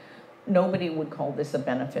buprestid. Nobody would call this a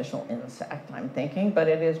beneficial insect, I'm thinking, but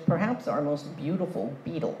it is perhaps our most beautiful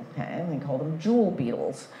beetle. Okay? They call them jewel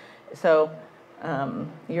beetles. So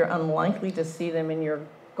you're unlikely to see them in your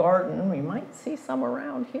garden. We might see some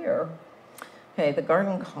around here. Okay, the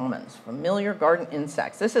garden commons, familiar garden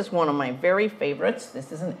insects. This is one of my very favorites.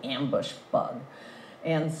 This is an ambush bug.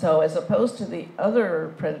 And so as opposed to the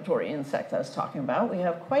other predatory insects I was talking about, we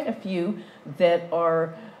have quite a few that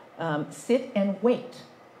are sit and wait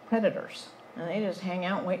predators. And they just hang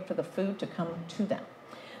out and wait for the food to come to them.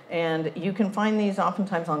 And you can find these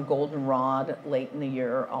oftentimes on goldenrod late in the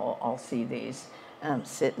year. I'll see these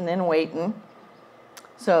sitting and waiting.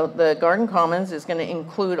 So the garden commons is going to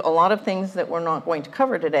include a lot of things that we're not going to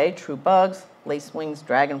cover today: true bugs, lacewings,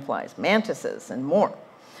 dragonflies, mantises, and more.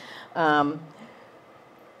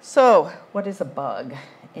 So what is a bug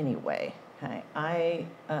anyway? Okay, I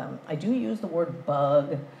do use the word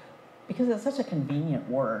bug because it's such a convenient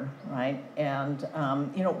word, right? And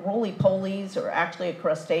you know, roly-polies are actually a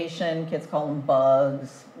crustacean. Kids call them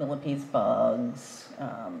bugs, millipedes bugs,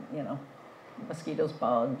 you know, mosquitoes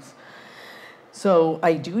bugs. So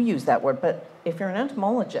I do use that word, but if you're an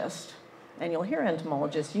entomologist, and you'll hear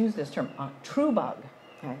entomologists use this term, true bug,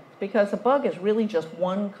 okay? Because a bug is really just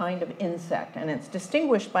one kind of insect, and it's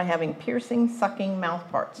distinguished by having piercing, sucking mouth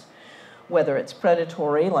parts, whether it's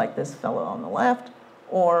predatory, like this fellow on the left,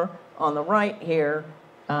 or on the right here,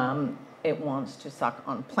 it wants to suck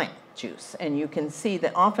on plant juice. And you can see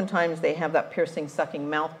that oftentimes they have that piercing, sucking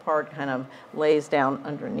mouth part kind of lays down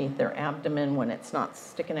underneath their abdomen when it's not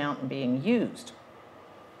sticking out and being used.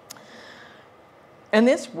 And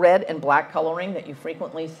this red and black coloring that you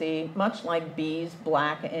frequently see, much like bees,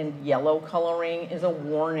 black and yellow coloring, is a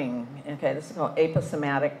warning. Okay, this is called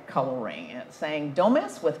aposematic coloring. It's saying, don't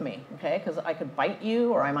mess with me, okay, because I could bite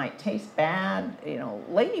you or I might taste bad. You know,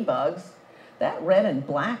 ladybugs, that red and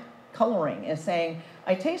black coloring is saying,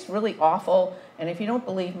 I taste really awful, and if you don't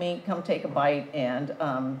believe me, come take a bite. And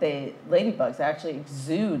the ladybugs actually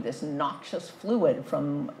exude this noxious fluid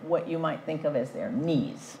from what you might think of as their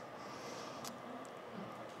knees.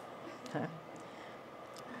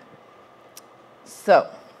 So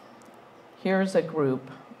here's a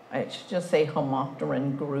group. I should just say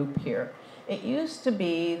homopteran group here. It used to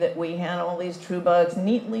be that we had all these true bugs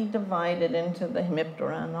neatly divided into the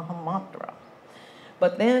Hemiptera and the Homoptera.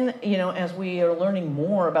 But then, you know, as we are learning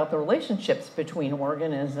more about the relationships between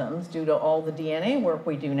organisms due to all the DNA work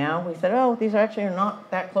we do now, we said, oh, these actually are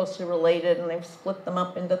not that closely related, and they've split them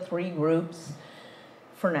up into 3 groups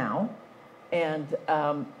for now. And,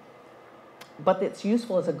 but it's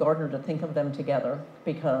useful as a gardener to think of them together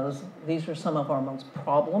because these are some of our most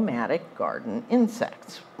problematic garden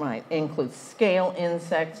insects, right? It includes scale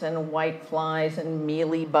insects and whiteflies and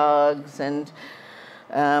mealybugs and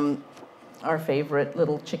our favorite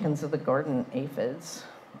little chickens of the garden, aphids.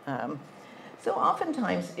 So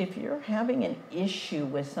oftentimes, if you're having an issue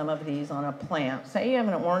with some of these on a plant, say you have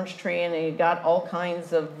an orange tree and you got all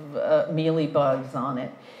kinds of mealybugs on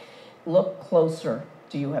it, look closer.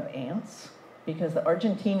 Do you have ants? Because the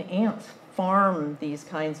Argentine ants farm these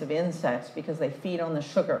kinds of insects because they feed on the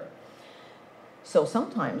sugar. So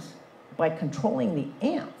sometimes, by controlling the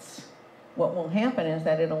ants, what will happen is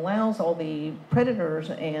that it allows all the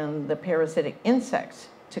predators and the parasitic insects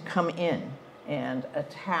to come in and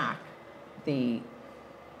attack the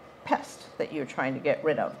pest that you're trying to get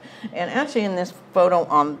rid of. And actually in this photo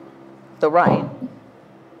on the right,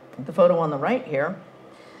 here,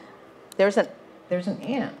 there's an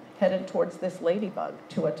ant headed towards this ladybug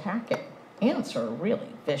to attack it. Ants are really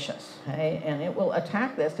vicious, okay? And it will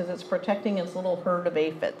attack this because it's protecting its little herd of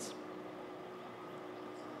aphids.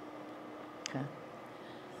 Okay.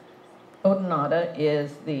 Odonata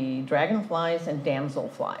is the dragonflies and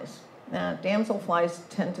damselflies. Now, damselflies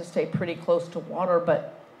tend to stay pretty close to water,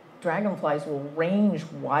 but dragonflies will range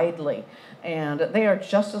widely. And they are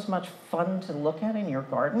just as much fun to look at in your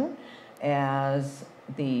garden as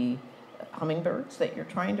the hummingbirds that you're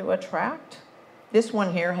trying to attract. This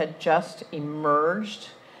one here had just emerged,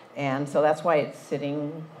 and so that's why it's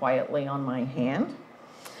sitting quietly on my hand.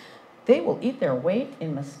 They will eat their weight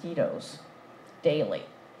in mosquitoes daily,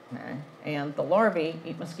 okay? And the larvae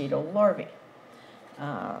eat mosquito larvae.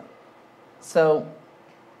 So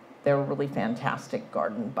they're a really fantastic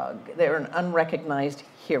garden bug. They're an unrecognized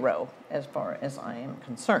hero as far as I am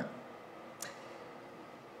concerned.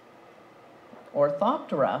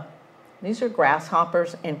 Orthoptera, these are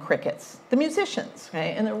grasshoppers and crickets, the musicians,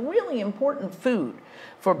 okay? And they're really important food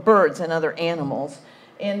for birds and other animals.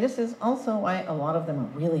 And this is also why a lot of them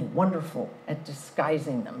are really wonderful at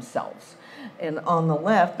disguising themselves. And on the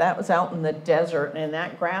left, that was out in the desert, and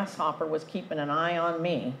that grasshopper was keeping an eye on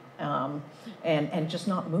me and just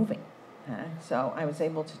not moving. Okay? So I was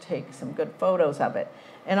able to take some good photos of it.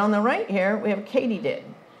 And on the right here, we have a katydid.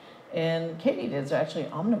 And katydids are actually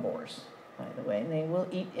omnivores, by the way, and they will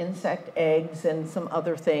eat insect eggs and some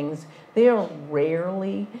other things. They are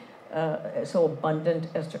rarely so abundant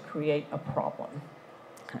as to create a problem.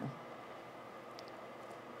 Okay.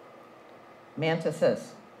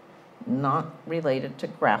 Mantises, not related to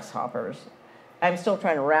grasshoppers. I'm still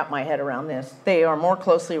trying to wrap my head around this. They are more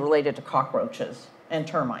closely related to cockroaches and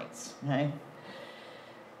termites, okay?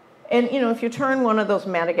 And, you know, if you turn one of those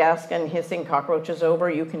Madagascan hissing cockroaches over,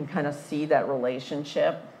 you can kind of see that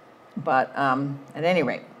relationship. But at any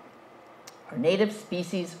rate, our native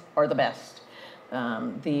species are the best.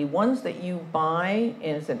 The ones that you buy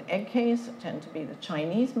as an egg case tend to be the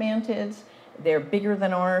Chinese mantids. They're bigger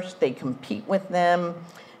than ours. They compete with them.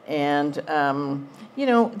 And, you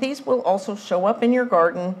know, these will also show up in your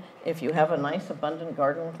garden if you have a nice, abundant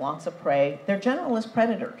garden with lots of prey. They're generalist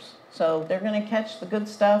predators. So they're going to catch the good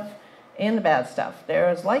stuff and the bad stuff. They're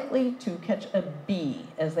as likely to catch a bee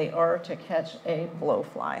as they are to catch a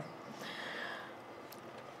blowfly.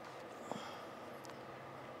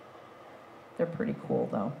 They're pretty cool,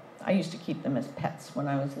 though. I used to keep them as pets when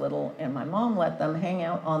I was little, and my mom let them hang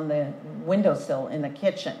out on the windowsill in the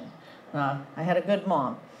kitchen. I had a good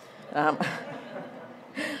mom.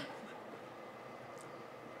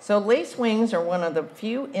 So lacewings are one of the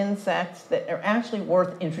few insects that are actually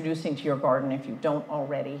worth introducing to your garden if you don't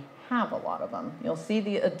already have a lot of them. You'll see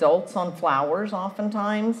the adults on flowers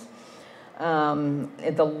oftentimes.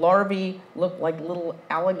 The larvae look like little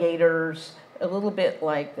alligators, a little bit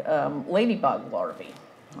like ladybug larvae,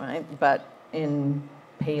 right? But in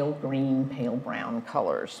pale green, pale brown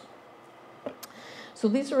colors. So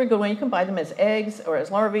these are a good one. You can buy them as eggs or as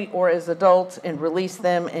larvae or as adults and release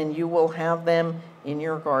them, and you will have them in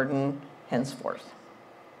your garden henceforth.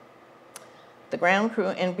 The ground crew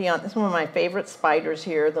and beyond. This is one of my favorite spiders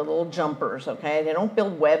here, the little jumpers, okay? They don't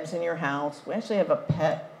build webs in your house. We actually have a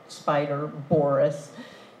pet spider, Boris.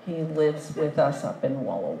 He lives with us up in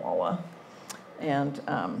Walla Walla. And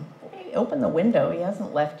opened the window. He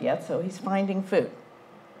hasn't left yet, so he's finding food.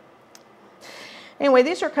 Anyway,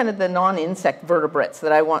 these are kind of the non-insect vertebrates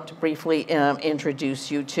that I want to briefly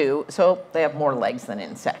introduce you to. So they have more legs than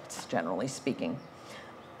insects, generally speaking.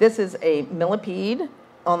 This is a millipede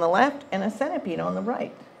on the left and a centipede on the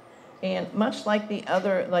right. And much like the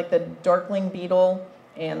other, like the darkling beetle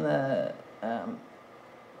and the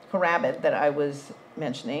carabid that I was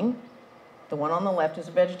mentioning, the one on the left is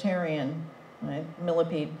a vegetarian. Right?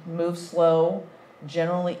 Millipede moves slow,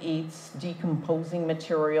 generally eats decomposing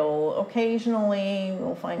material. Occasionally,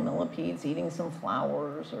 we'll find millipedes eating some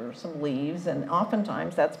flowers or some leaves, and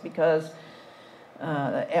oftentimes that's because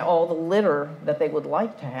all the litter that they would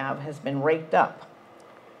like to have has been raked up.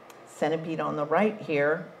 Centipede on the right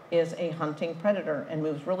here is a hunting predator and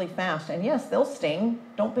moves really fast. And yes, they'll sting.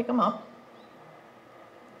 Don't pick them up.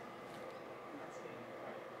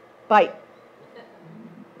 Bite.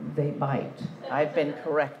 They bite. I've been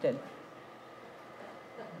corrected.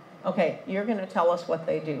 Okay, you're going to tell us what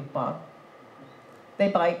they do, Bob. They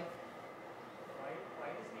bite.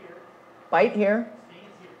 Bite here.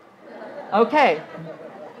 Okay.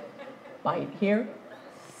 Bite here,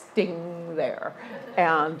 sting there.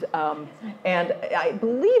 And I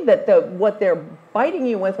believe that what they're biting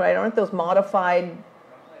you with, right, aren't those modified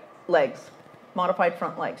legs, modified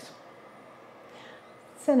front legs.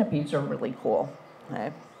 Centipedes are really cool.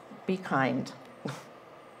 Okay? Be kind.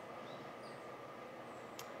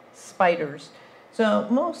 Spiders. So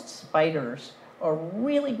most spiders are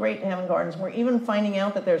really great to have in gardens. We're even finding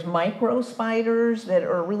out that there's micro spiders that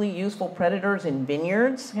are really useful predators in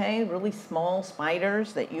vineyards, okay? Really small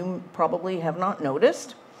spiders that you probably have not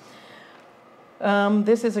noticed.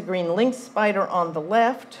 This is a green lynx spider on the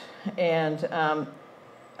left, and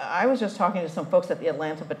I was just talking to some folks at the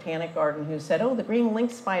Atlanta Botanic Garden who said, oh, the green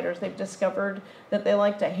lynx spiders, they've discovered that they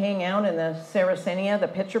like to hang out in the Sarracenia, the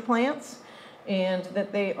pitcher plants, and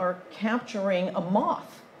that they are capturing a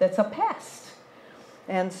moth that's a pest.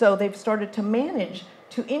 And so they've started to manage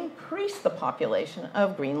to increase the population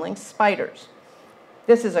of green lynx spiders.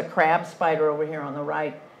 This is a crab spider over here on the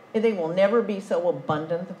right. They will never be so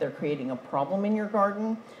abundant that they're creating a problem in your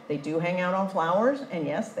garden. They do hang out on flowers, and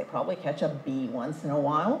yes, they probably catch a bee once in a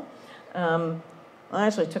while. I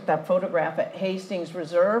actually took that photograph at Hastings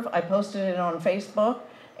Reserve. I posted it on Facebook,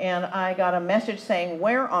 and I got a message saying,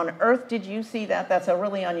 where on earth did you see that? That's a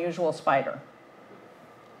really unusual spider.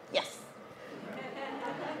 Yes.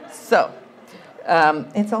 So,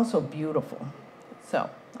 it's also beautiful. So,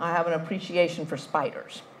 I have an appreciation for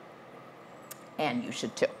spiders. And you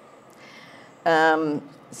should too.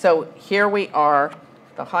 So here we are,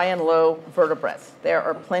 the high and low vertebrates. There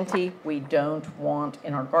are plenty we don't want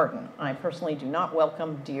in our garden. I personally do not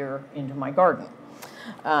welcome deer into my garden.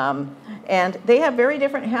 And they have very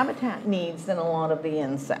different habitat needs than a lot of the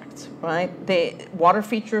insects, right? Water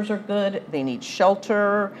features are good. They need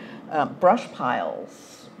shelter, brush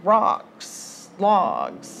piles, rocks,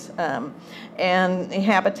 logs, and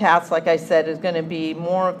habitats, like I said, is going to be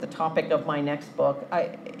more of the topic of my next book.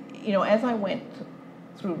 As I went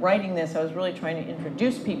through writing this, I was really trying to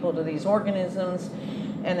introduce people to these organisms,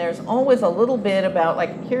 and there's always a little bit about,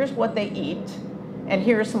 like, here's what they eat, and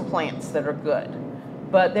here's some plants that are good.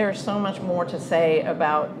 But there's so much more to say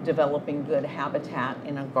about developing good habitat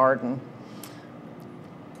in a garden.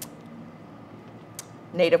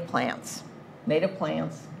 Native plants. Native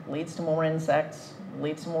plants leads to more insects,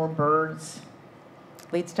 leads to more birds,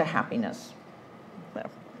 leads to happiness.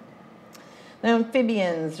 Now,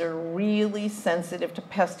 amphibians are really sensitive to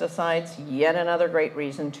pesticides, yet another great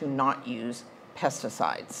reason to not use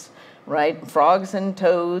pesticides, right? Frogs and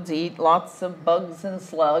toads eat lots of bugs and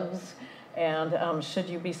slugs, and should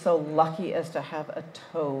you be so lucky as to have a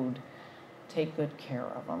toad, take good care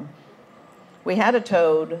of them. We had a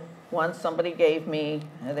toad once somebody gave me,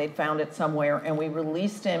 they'd found it somewhere, and we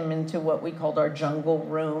released him into what we called our jungle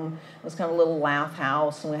room. It was kind of a little laugh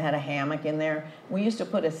house, and we had a hammock in there. We used to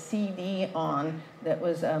put a CD on that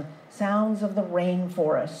was Sounds of the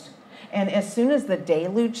Rainforest. And as soon as the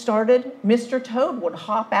deluge started, Mr. Toad would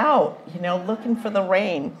hop out, looking for the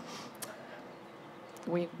rain.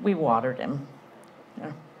 We watered him.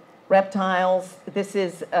 Yeah. Reptiles, this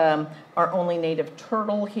is our only native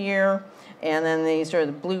turtle here. And then these are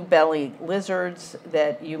the blue belly lizards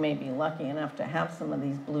that you may be lucky enough to have some of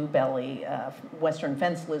these blue belly western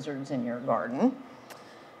fence lizards in your garden.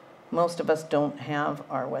 Most of us don't have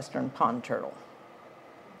our western pond turtle.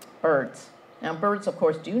 Birds. Now birds, of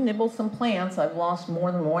course, do nibble some plants. I've lost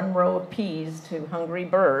more than one row of peas to hungry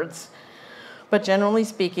birds. But generally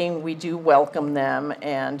speaking, we do welcome them,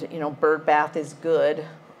 and bird bath is good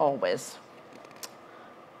always.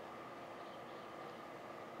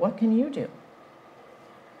 What can you do?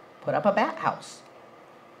 Put up a bat house.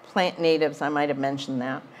 Plant natives, I might have mentioned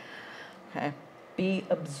that. Okay. Be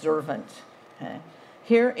observant. Okay.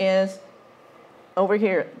 Here is, over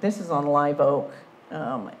here, this is on live oak,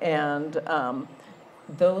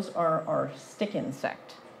 those are our stick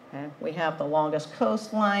insect. Okay. We have the longest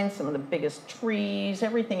coastline, some of the biggest trees.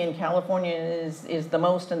 Everything in California is the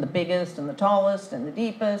most and the biggest and the tallest and the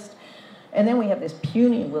deepest. And then we have this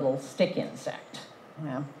puny little stick insect.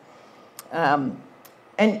 Yeah.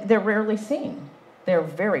 And they're rarely seen. They're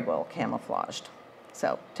very well camouflaged.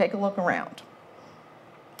 So take a look around.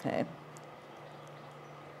 Okay.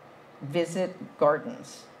 Visit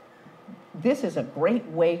gardens. This is a great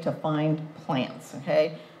way to find plants,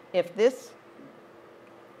 okay? If this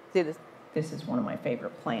is one of my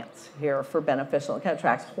favorite plants here for beneficial. It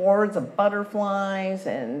attracts hordes of butterflies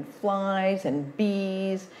and flies and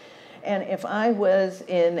bees. And if I was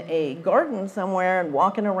in a garden somewhere and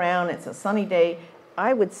walking around, it's a sunny day,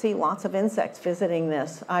 I would see lots of insects visiting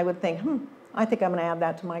this. I would think, I think I'm going to add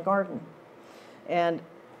that to my garden. And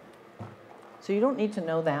so you don't need to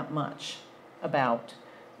know that much about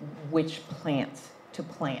which plants to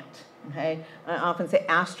plant, okay? I often say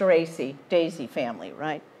Asteraceae, daisy family,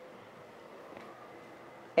 right?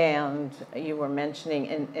 And you were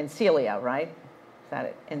mentioning Encelia, right? Is that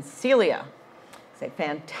it? Encelia. It's a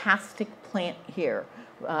fantastic plant here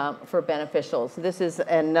for beneficials. This is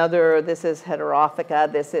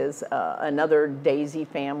Heterophyta. This is another daisy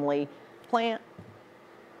family plant.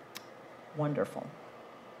 Wonderful.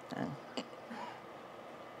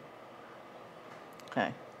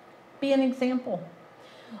 Okay. Be an example.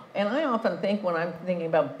 And I often think when I'm thinking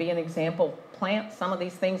about be an example, plant some of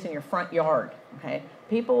these things in your front yard, okay?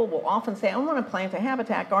 People will often say, I want to plant a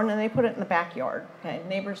habitat garden, and they put it in the backyard, okay?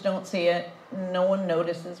 Neighbors don't see it. No one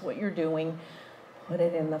notices what you're doing. Put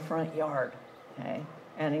it in the front yard, okay?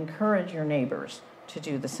 And encourage your neighbors to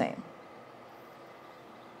do the same.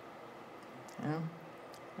 Yeah.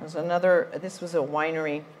 There's another, this was a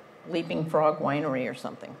winery, Leaping Frog Winery or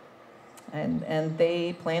something. And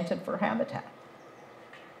they planted for habitat.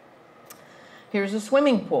 Here's a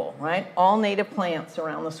swimming pool, right? All native plants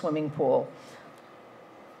around the swimming pool.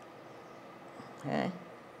 Okay.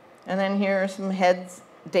 And then here are some heads,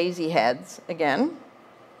 daisy heads again.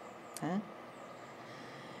 Okay.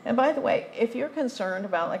 And by the way, if you're concerned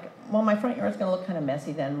about my front yard's going to look kind of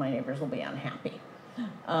messy, then my neighbors will be unhappy.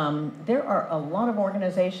 There are a lot of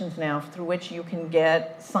organizations now through which you can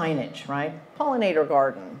get signage, right? Pollinator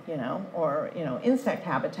garden, or, insect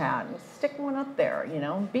habitat, and stick one up there,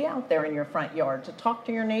 Be out there in your front yard to talk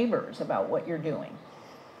to your neighbors about what you're doing.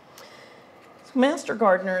 So Master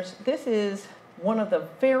Gardeners, this is one of the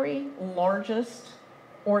very largest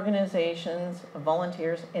organizations of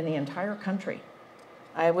volunteers in the entire country.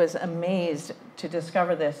 I was amazed to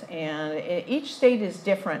discover this, and each state is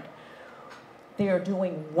different. They are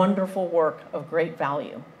doing wonderful work of great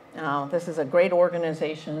value. This is a great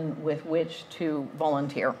organization with which to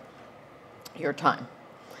volunteer your time.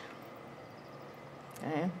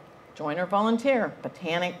 Okay. Join or volunteer.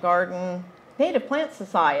 Botanic Garden, Native Plant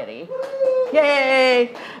Society.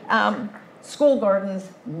 Yay! School gardens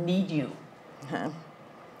need you. Okay.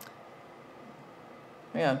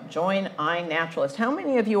 Yeah, join iNaturalist. How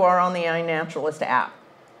many of you are on the iNaturalist app?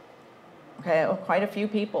 Okay, quite a few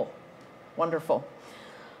people. Wonderful.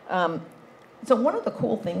 So one of the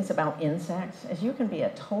cool things about insects is you can be a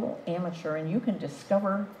total amateur and you can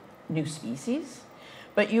discover new species,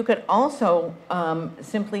 but you could also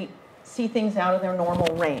simply see things out of their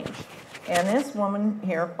normal range. And this woman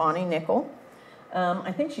here, Bonnie Nickel,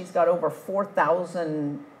 I think she's got over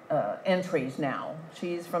 4,000 entries now.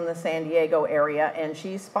 She's from the San Diego area, and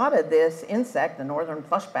she spotted this insect, the northern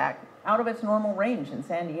plushback, out of its normal range in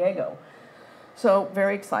San Diego. So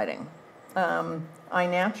very exciting.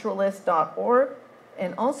 iNaturalist.org,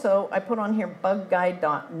 and also I put on here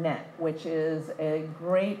bugguide.net, which is a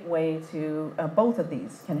great way to, both of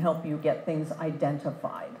these can help you get things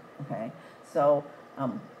identified, okay? So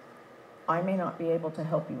I may not be able to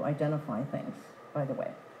help you identify things, by the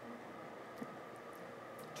way.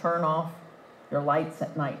 Turn off your lights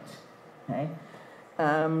at night, okay?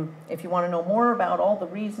 If you want to know more about all the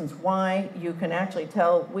reasons why, you can actually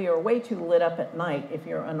tell we are way too lit up at night if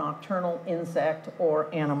you're a nocturnal insect or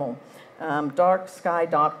animal.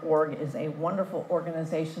 Darksky.org is a wonderful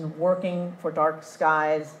organization working for dark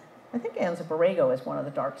skies. I think Anza Borrego is one of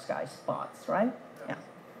the dark sky spots, right? Yeah.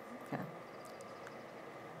 Okay.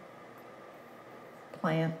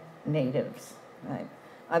 Plant natives, right?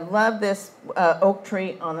 I love this oak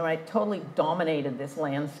tree on the right, totally dominated this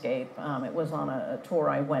landscape. It was on a tour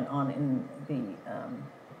I went on in the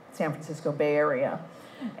San Francisco Bay Area.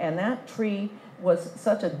 And that tree was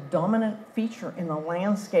such a dominant feature in the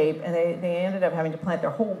landscape, and they ended up having to plant their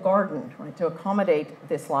whole garden, right, to accommodate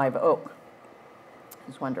this live oak.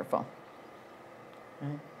 It's wonderful.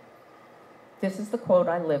 Right. This is the quote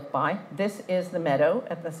I live by. This is the meadow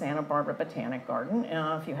at the Santa Barbara Botanic Garden.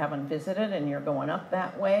 If you haven't visited and you're going up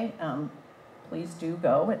that way, please do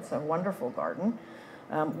go. It's a wonderful garden.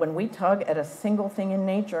 When we tug at a single thing in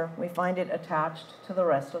nature, we find it attached to the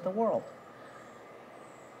rest of the world.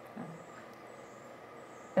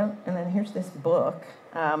 And then here's this book.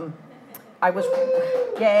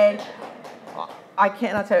 Yay. I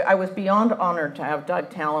cannot tell you, I was beyond honored to have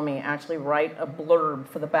Doug Tallamy actually write a blurb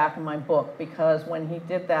for the back of my book, because when he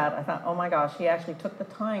did that, I thought, oh my gosh, he actually took the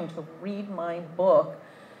time to read my book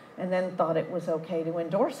and then thought it was okay to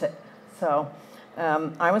endorse it. So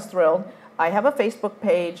I was thrilled. I have a Facebook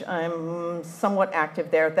page. I'm somewhat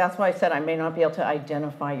active there. That's why I said I may not be able to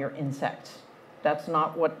identify your insect. That's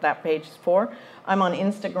not what that page is for. I'm on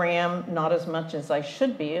Instagram, not as much as I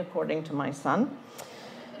should be, according to my son.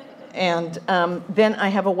 And then I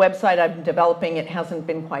have a website I'm developing. It hasn't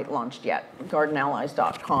been quite launched yet,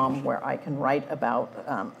 gardenallies.com, where I can write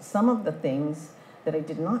about some of the things that I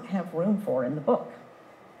did not have room for in the book.